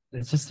done.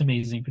 It's just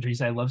amazing,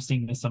 Patrice. I love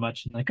seeing this so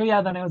much. And like, oh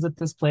yeah, then I was at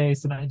this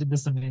place and I did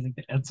this amazing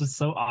thing. It's just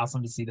so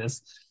awesome to see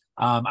this.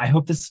 I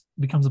hope this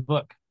becomes a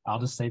book. I'll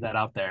just say that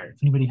out there. If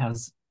anybody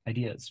has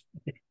ideas.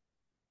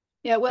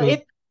 Yeah, well,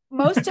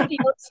 most of the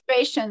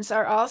illustrations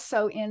are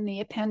also in the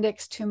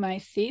appendix to my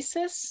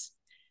thesis.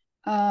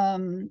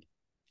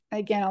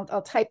 Again,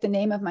 I'll type the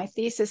name of my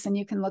thesis and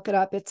you can look it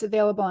up. It's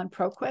available on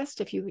ProQuest.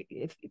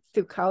 If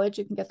through college,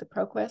 you can get the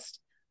ProQuest.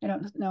 I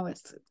don't know,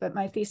 but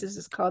my thesis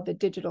is called The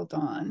Digital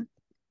Dawn.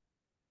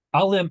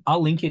 I'll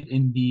link it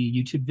in the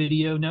YouTube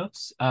video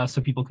notes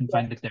so people can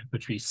find it there,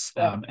 Patrice,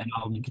 and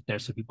I'll link it there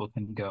so people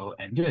can go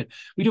and do it.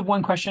 We do have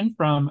one question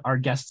from our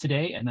guest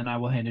today, and then I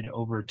will hand it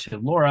over to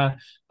Laura.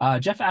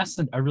 Jeff asked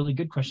a really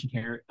good question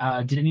here.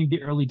 Did any of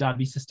the early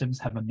Dobby systems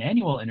have a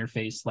manual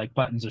interface like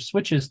buttons or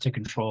switches to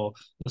control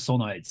the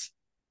solenoids?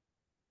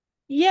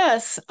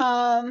 Yes,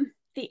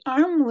 the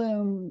arm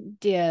loom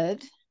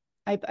did.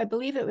 I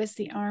believe it was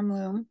the arm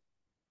loom.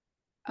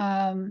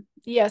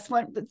 Yes,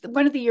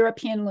 one of the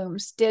European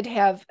looms did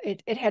have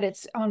it. It had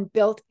its own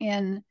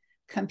built-in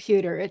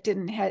computer. It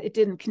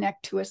didn't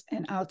connect to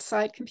an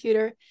outside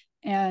computer,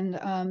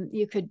 and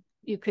you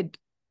could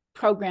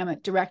program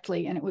it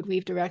directly, and it would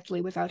weave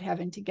directly without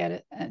having to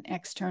get an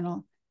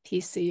external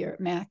PC or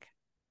Mac.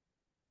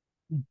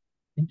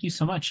 Thank you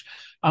so much.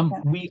 Yeah.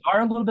 We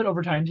are a little bit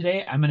over time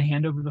today. I'm going to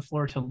hand over the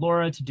floor to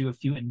Laura to do a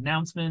few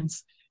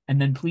announcements.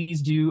 And then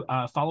please do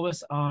follow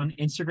us on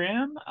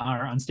Instagram,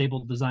 our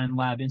Unstable Design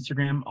Lab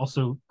Instagram.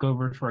 Also go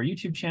over to our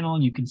YouTube channel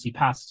and you can see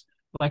past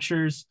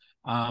lectures.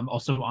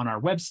 Also on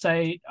our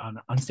website, on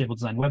Unstable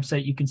Design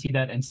website, you can see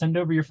that, and send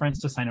over your friends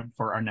to sign up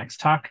for our next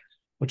talk,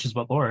 which is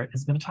what Laura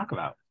is going to talk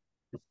about.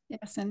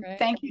 Yes, and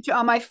thank you to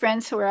all my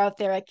friends who are out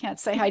there. I can't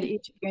say hi to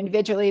each of you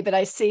individually, but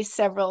I see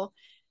several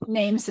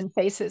names and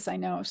faces I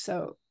know,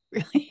 so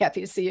really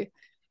happy to see you.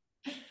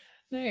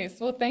 Nice.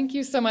 Well, thank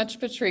you so much,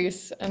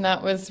 Patrice. And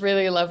that was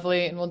really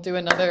lovely. And we'll do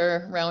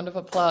another round of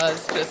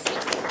applause just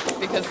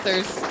because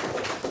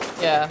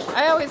yeah,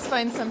 I always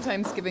find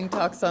sometimes giving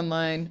talks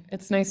online,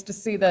 it's nice to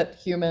see that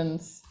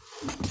humans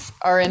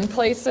are in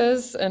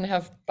places and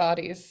have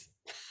bodies,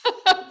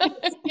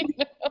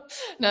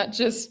 not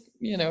just,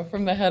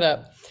 from the head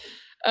up.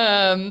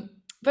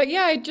 But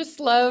yeah, I'd just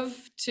love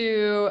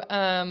to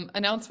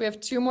announce we have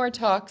 2 more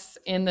talks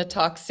in the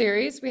talk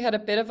series. We had a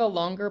bit of a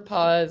longer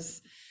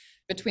pause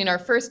between our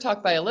first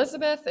talk by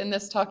Elizabeth and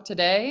this talk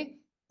today.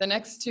 The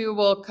next 2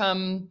 will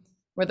come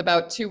with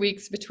about 2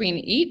 weeks between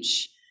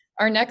each.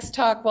 Our next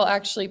talk will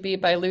actually be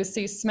by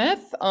Lucy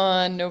Smith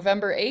on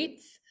November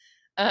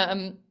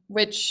 8th,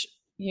 which,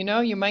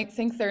 you might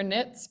think they're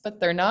knits, but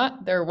they're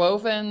not. They're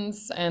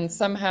wovens, and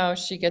somehow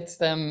she gets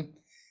them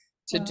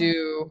to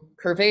do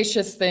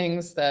curvaceous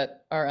things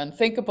that are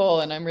unthinkable,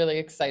 and I'm really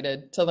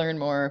excited to learn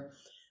more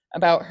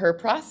about her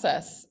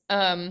process.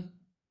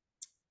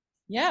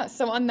 Yeah,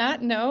 so on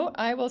that note,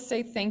 I will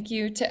say thank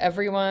you to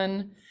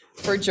everyone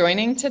for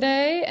joining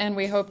today, and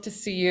we hope to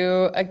see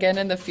you again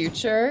in the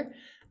future.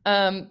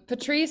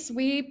 Patrice,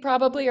 we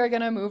probably are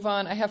going to move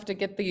on. I have to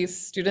get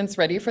these students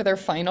ready for their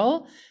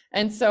final,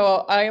 and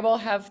so I will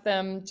have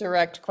them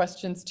direct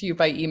questions to you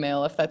by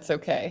email, if that's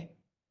okay.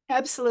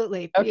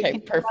 Absolutely. Okay, you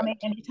can perfect. call me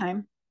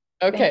anytime.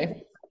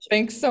 Okay,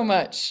 thanks so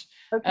much.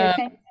 Okay,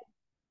 thanks.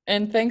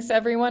 And thanks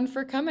everyone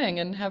for coming,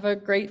 and have a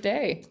great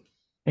day.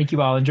 Thank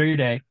you all. Enjoy your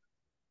day.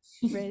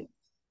 Great.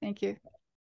 Thank you.